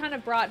honestly, it kind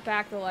of brought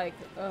back the, like,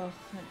 an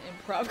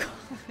improv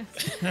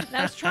class. And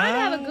I was trying to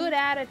have a good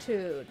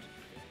attitude.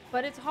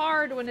 But it's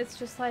hard when it's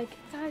just like,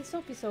 guys,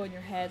 don't be so in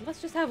your head.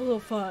 Let's just have a little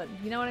fun.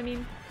 You know what I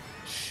mean?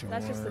 Sure.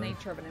 That's just the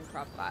nature of an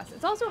improv class.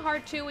 It's also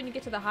hard, too, when you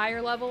get to the higher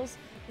levels.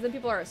 Because then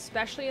people are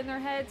especially in their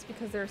heads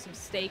because there are some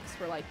stakes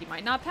where, like, you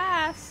might not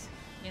pass,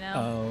 you know?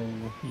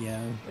 Oh,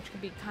 yeah. Which can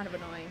be kind of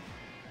annoying.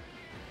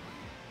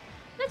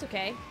 That's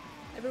okay.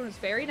 Everyone was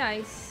very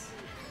nice.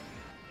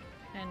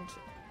 And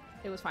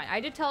it was fine. I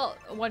did tell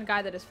one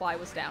guy that his fly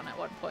was down at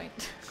one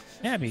point.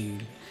 Abby.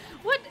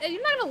 What?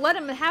 You're not gonna let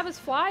him have his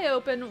fly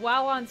open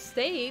while on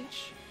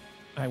stage?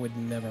 I would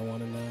never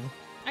want to know.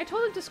 I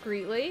told him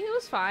discreetly. It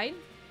was fine.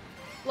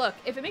 Look,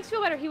 if it makes you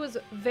feel better, he was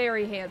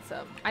very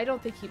handsome. I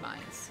don't think he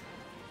minds.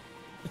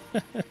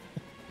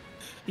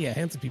 Yeah,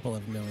 handsome people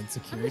have no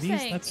insecurities. I'm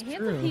just saying, that's handsome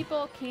true.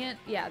 people can't,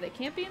 they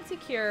can't be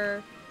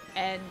insecure,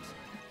 and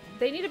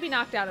they need to be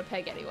knocked down a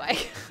peg anyway.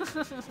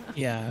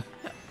 Yeah.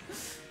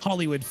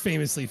 Hollywood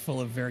famously full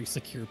of very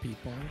secure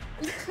people.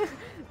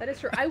 That is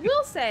true. I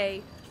will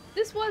say,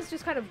 this was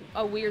just kind of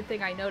a weird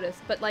thing I noticed,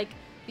 but like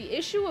the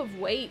issue of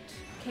weight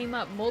came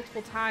up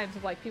multiple times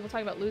of like people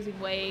talking about losing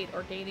weight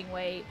or gaining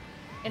weight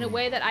in a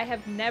way that I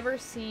have never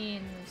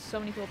seen so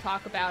many people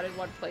talk about in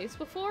one place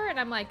before. And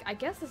I'm like, I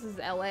guess this is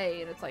LA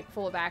and it's like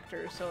full of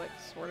actors, so it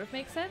sort of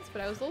makes sense,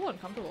 but I was a little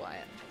uncomfortable by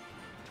it.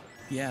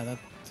 Yeah, that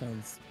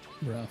sounds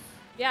rough.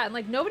 Yeah, and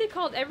like nobody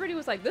called, everybody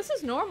was like, this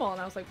is normal.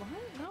 And I was like, what?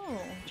 No.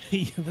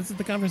 Yeah, this is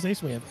the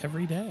conversation we have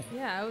every day.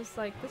 Yeah, I was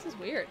like, this is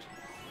weird.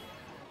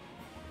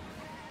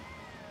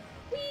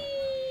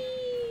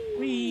 Whee!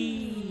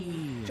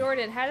 Whee!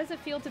 Jordan, how does it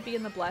feel to be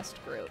in the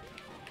blessed group?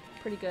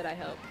 Pretty good, I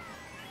hope.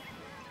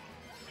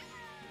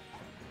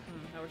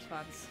 No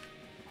response.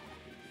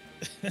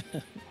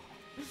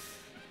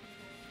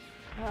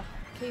 Ugh,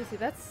 Casey,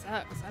 that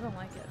sucks. I don't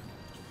like it.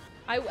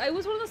 I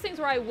was one of those things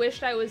where I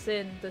wished I was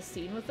in the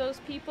scene with those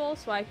people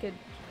so I could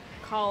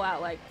call out,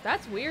 like,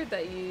 that's weird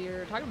that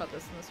you're talking about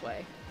this in this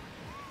way.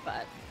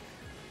 But...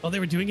 Oh, they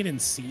were doing it in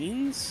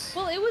scenes?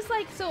 Well, it was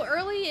like, so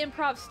early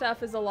improv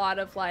stuff is a lot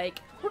of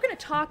like, we're going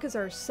to talk as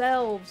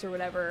ourselves or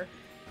whatever.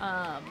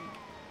 And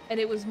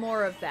it was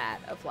more of that,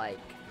 of like,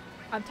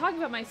 I'm talking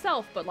about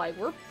myself, but like,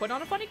 we're putting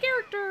on a funny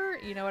character.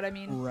 You know what I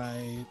mean?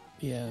 Right.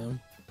 Yeah.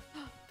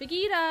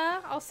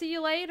 Vegeta, I'll see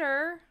you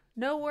later.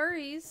 No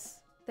worries.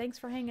 Thanks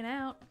for hanging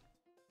out.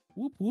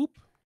 Whoop, whoop.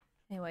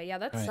 Anyway, yeah,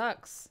 that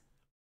sucks.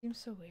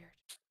 Seems so weird.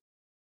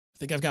 I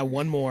think I've got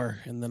one more,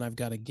 and then I've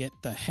got to get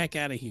the heck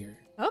out of here.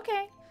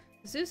 Okay.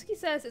 Zuski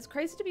says, it's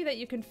crazy to me that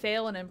you can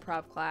fail an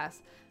improv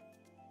class.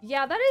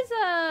 Yeah, that is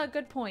a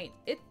good point.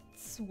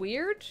 It's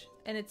weird,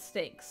 and it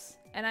stinks.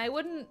 And I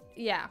wouldn't,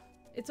 yeah.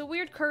 It's a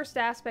weird cursed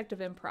aspect of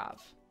improv.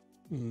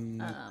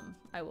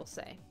 I will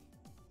say.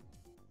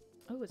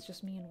 Oh, it's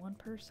just me and one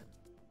person.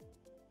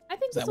 I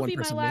think this will be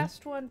my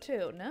last one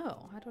too.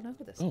 No, I don't know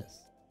who this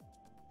is.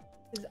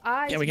 His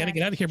eyes. Yeah, we got to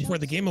get out of here before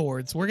the Game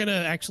Awards. We're gonna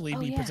actually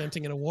be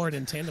presenting an award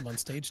in tandem on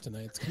stage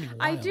tonight. It's gonna be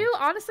wild. I do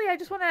honestly. I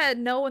just want to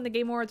know when the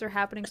Game Awards are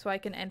happening so I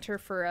can enter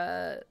for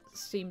a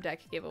Steam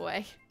Deck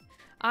giveaway.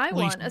 I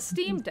won a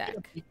Steam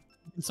Deck. You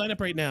can sign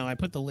up right now. I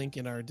put the link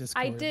in our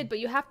Discord. I did, but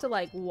you have to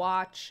like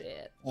watch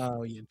it.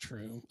 Oh yeah,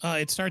 true.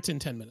 It starts in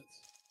 10 minutes.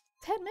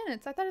 10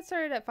 minutes? I thought it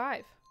started at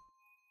 5.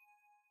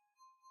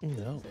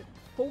 No.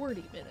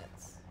 40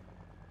 minutes.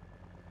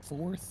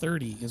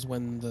 4:30 is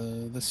when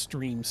the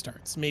stream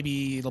starts.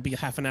 Maybe it'll be a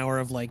half an hour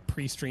of like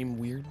pre-stream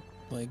weird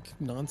like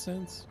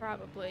nonsense.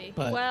 Probably.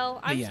 But, well,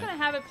 I'm just gonna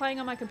have it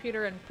playing on my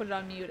computer and put it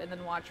on mute and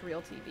then watch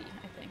real TV,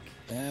 I think.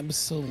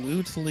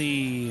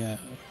 Absolutely.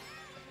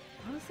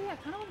 Honestly, I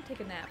kind of want to take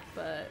a nap,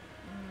 but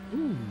I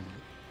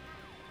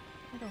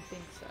don't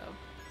think so.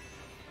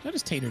 How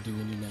does Tater do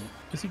when you nap?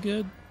 Is he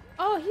good?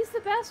 Oh, he's the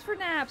best for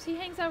naps. He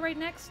hangs out right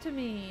next to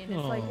me, and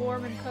it's like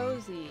warm and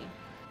cozy.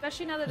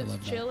 Especially now that it's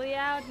chilly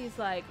out, he's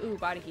like, ooh,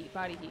 body heat,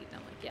 body heat.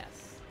 And I'm like,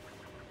 yes.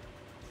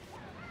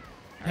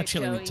 How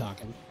chilly are we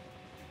talking?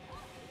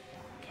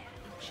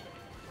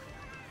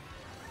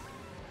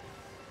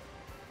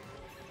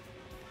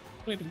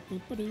 I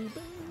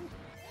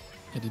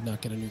did not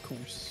get a new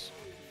course.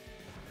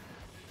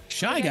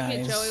 Shy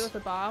Guys. Hit Joey with a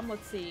bomb.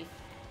 Let's see.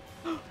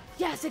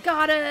 Yes, it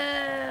got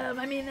him.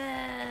 I mean,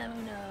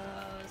 who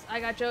knows?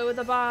 I got Joey with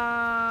a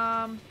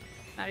bomb.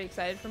 Are you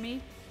excited for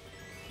me?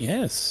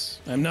 Yes.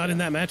 I'm not in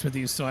that match with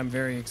you, so I'm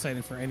very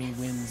excited for any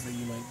wins that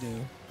you might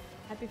do.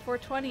 Happy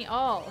 420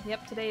 all.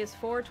 Yep, today is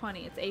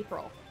 420. It's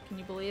April. Can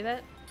you believe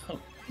it? Oh,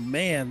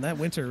 man, that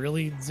winter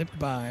really zipped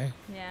by.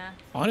 Yeah.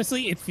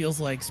 Honestly, it feels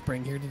like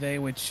spring here today,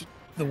 which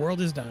the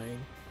world is dying.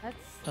 That's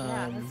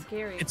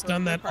scary. It's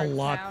done that a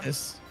lot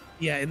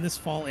in this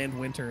fall and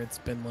winter. It's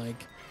been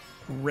like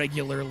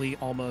regularly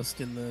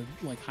almost in the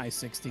like high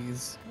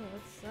 60s. Oh,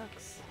 that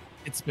sucks.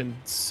 It's been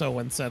so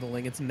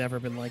unsettling. It's never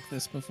been like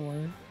this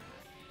before.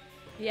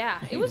 Yeah,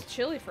 it was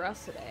chilly for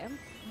us today. I'm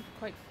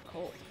quite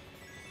cold.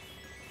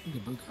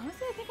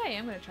 Honestly, I think I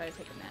am going to try to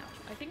take a nap.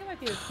 I think it might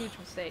be a huge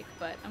mistake,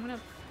 but I'm going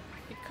to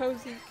get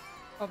cozy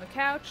on the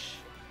couch.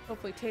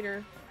 Hopefully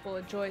Tater will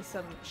enjoy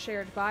some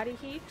shared body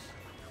heat.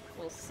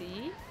 We'll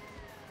see.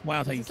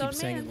 Wild how you keep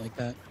saying it like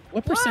that.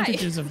 What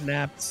percentages of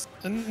naps,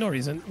 no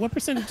reason, what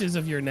percentages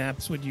of your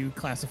naps would you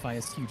classify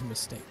as huge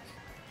mistake?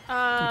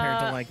 Compared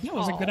to like, that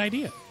was a good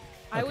idea.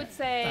 I would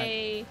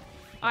say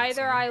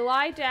either I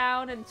lie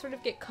down and sort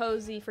of get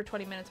cozy for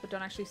 20 minutes but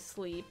don't actually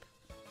sleep.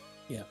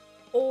 Yeah.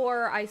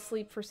 Or I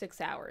sleep for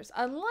 6 hours.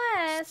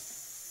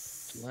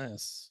 Unless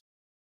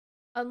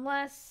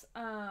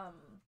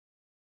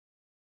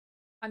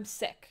I'm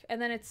sick,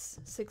 and then it's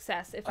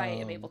success if I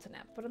am able to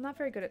nap. But I'm not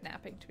very good at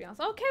napping, to be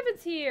honest. Oh,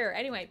 Kevin's here.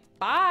 Anyway,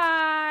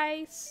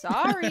 bye.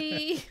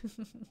 Sorry.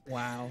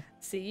 Wow.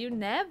 See you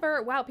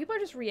never. Wow, people are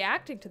just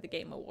reacting to the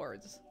Game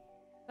Awards. Is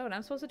that what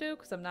I'm supposed to do?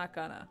 Because I'm not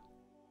gonna.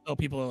 Oh,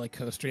 people are like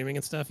co-streaming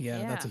and stuff? Yeah,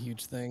 that's a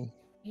huge thing.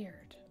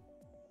 Weird.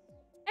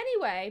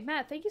 Anyway,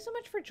 Matt, thank you so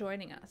much for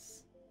joining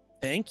us.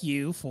 Thank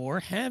you for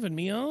having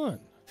me on.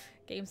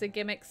 Games and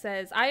Gimmicks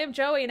says, I am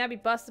Joey and I be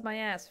busted my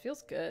ass.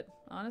 Feels good,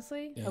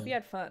 honestly. Yeah. Hope you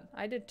had fun.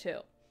 I did too.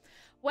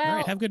 Well, all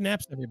right, have good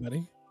naps,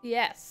 everybody.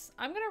 Yes.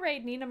 I'm going to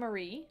raid Nina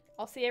Marie.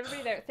 I'll see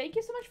everybody there. Thank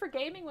you so much for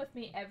gaming with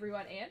me,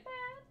 everyone, and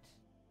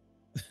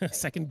Matt.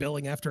 Second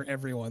billing after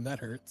everyone. That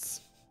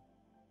hurts.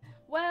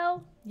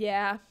 Well,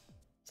 yeah.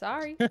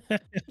 Sorry.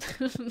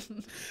 Anyway,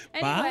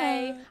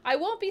 bye. I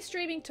won't be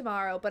streaming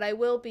tomorrow, but I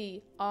will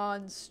be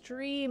on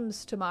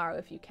streams tomorrow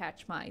if you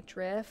catch my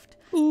drift.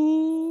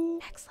 Ooh.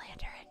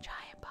 Hexlander and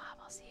Giant Bomb.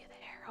 I'll see you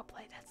there.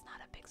 Hopefully that's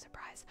not a big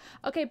surprise.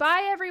 Okay,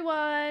 bye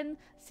everyone.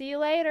 See you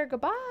later.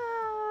 Goodbye.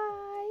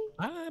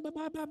 Bye, bye,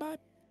 bye, bye, bye.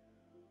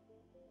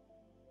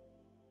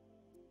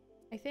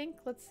 I think,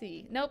 let's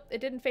see. Nope, it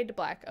didn't fade to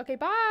black. Okay,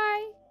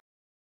 bye.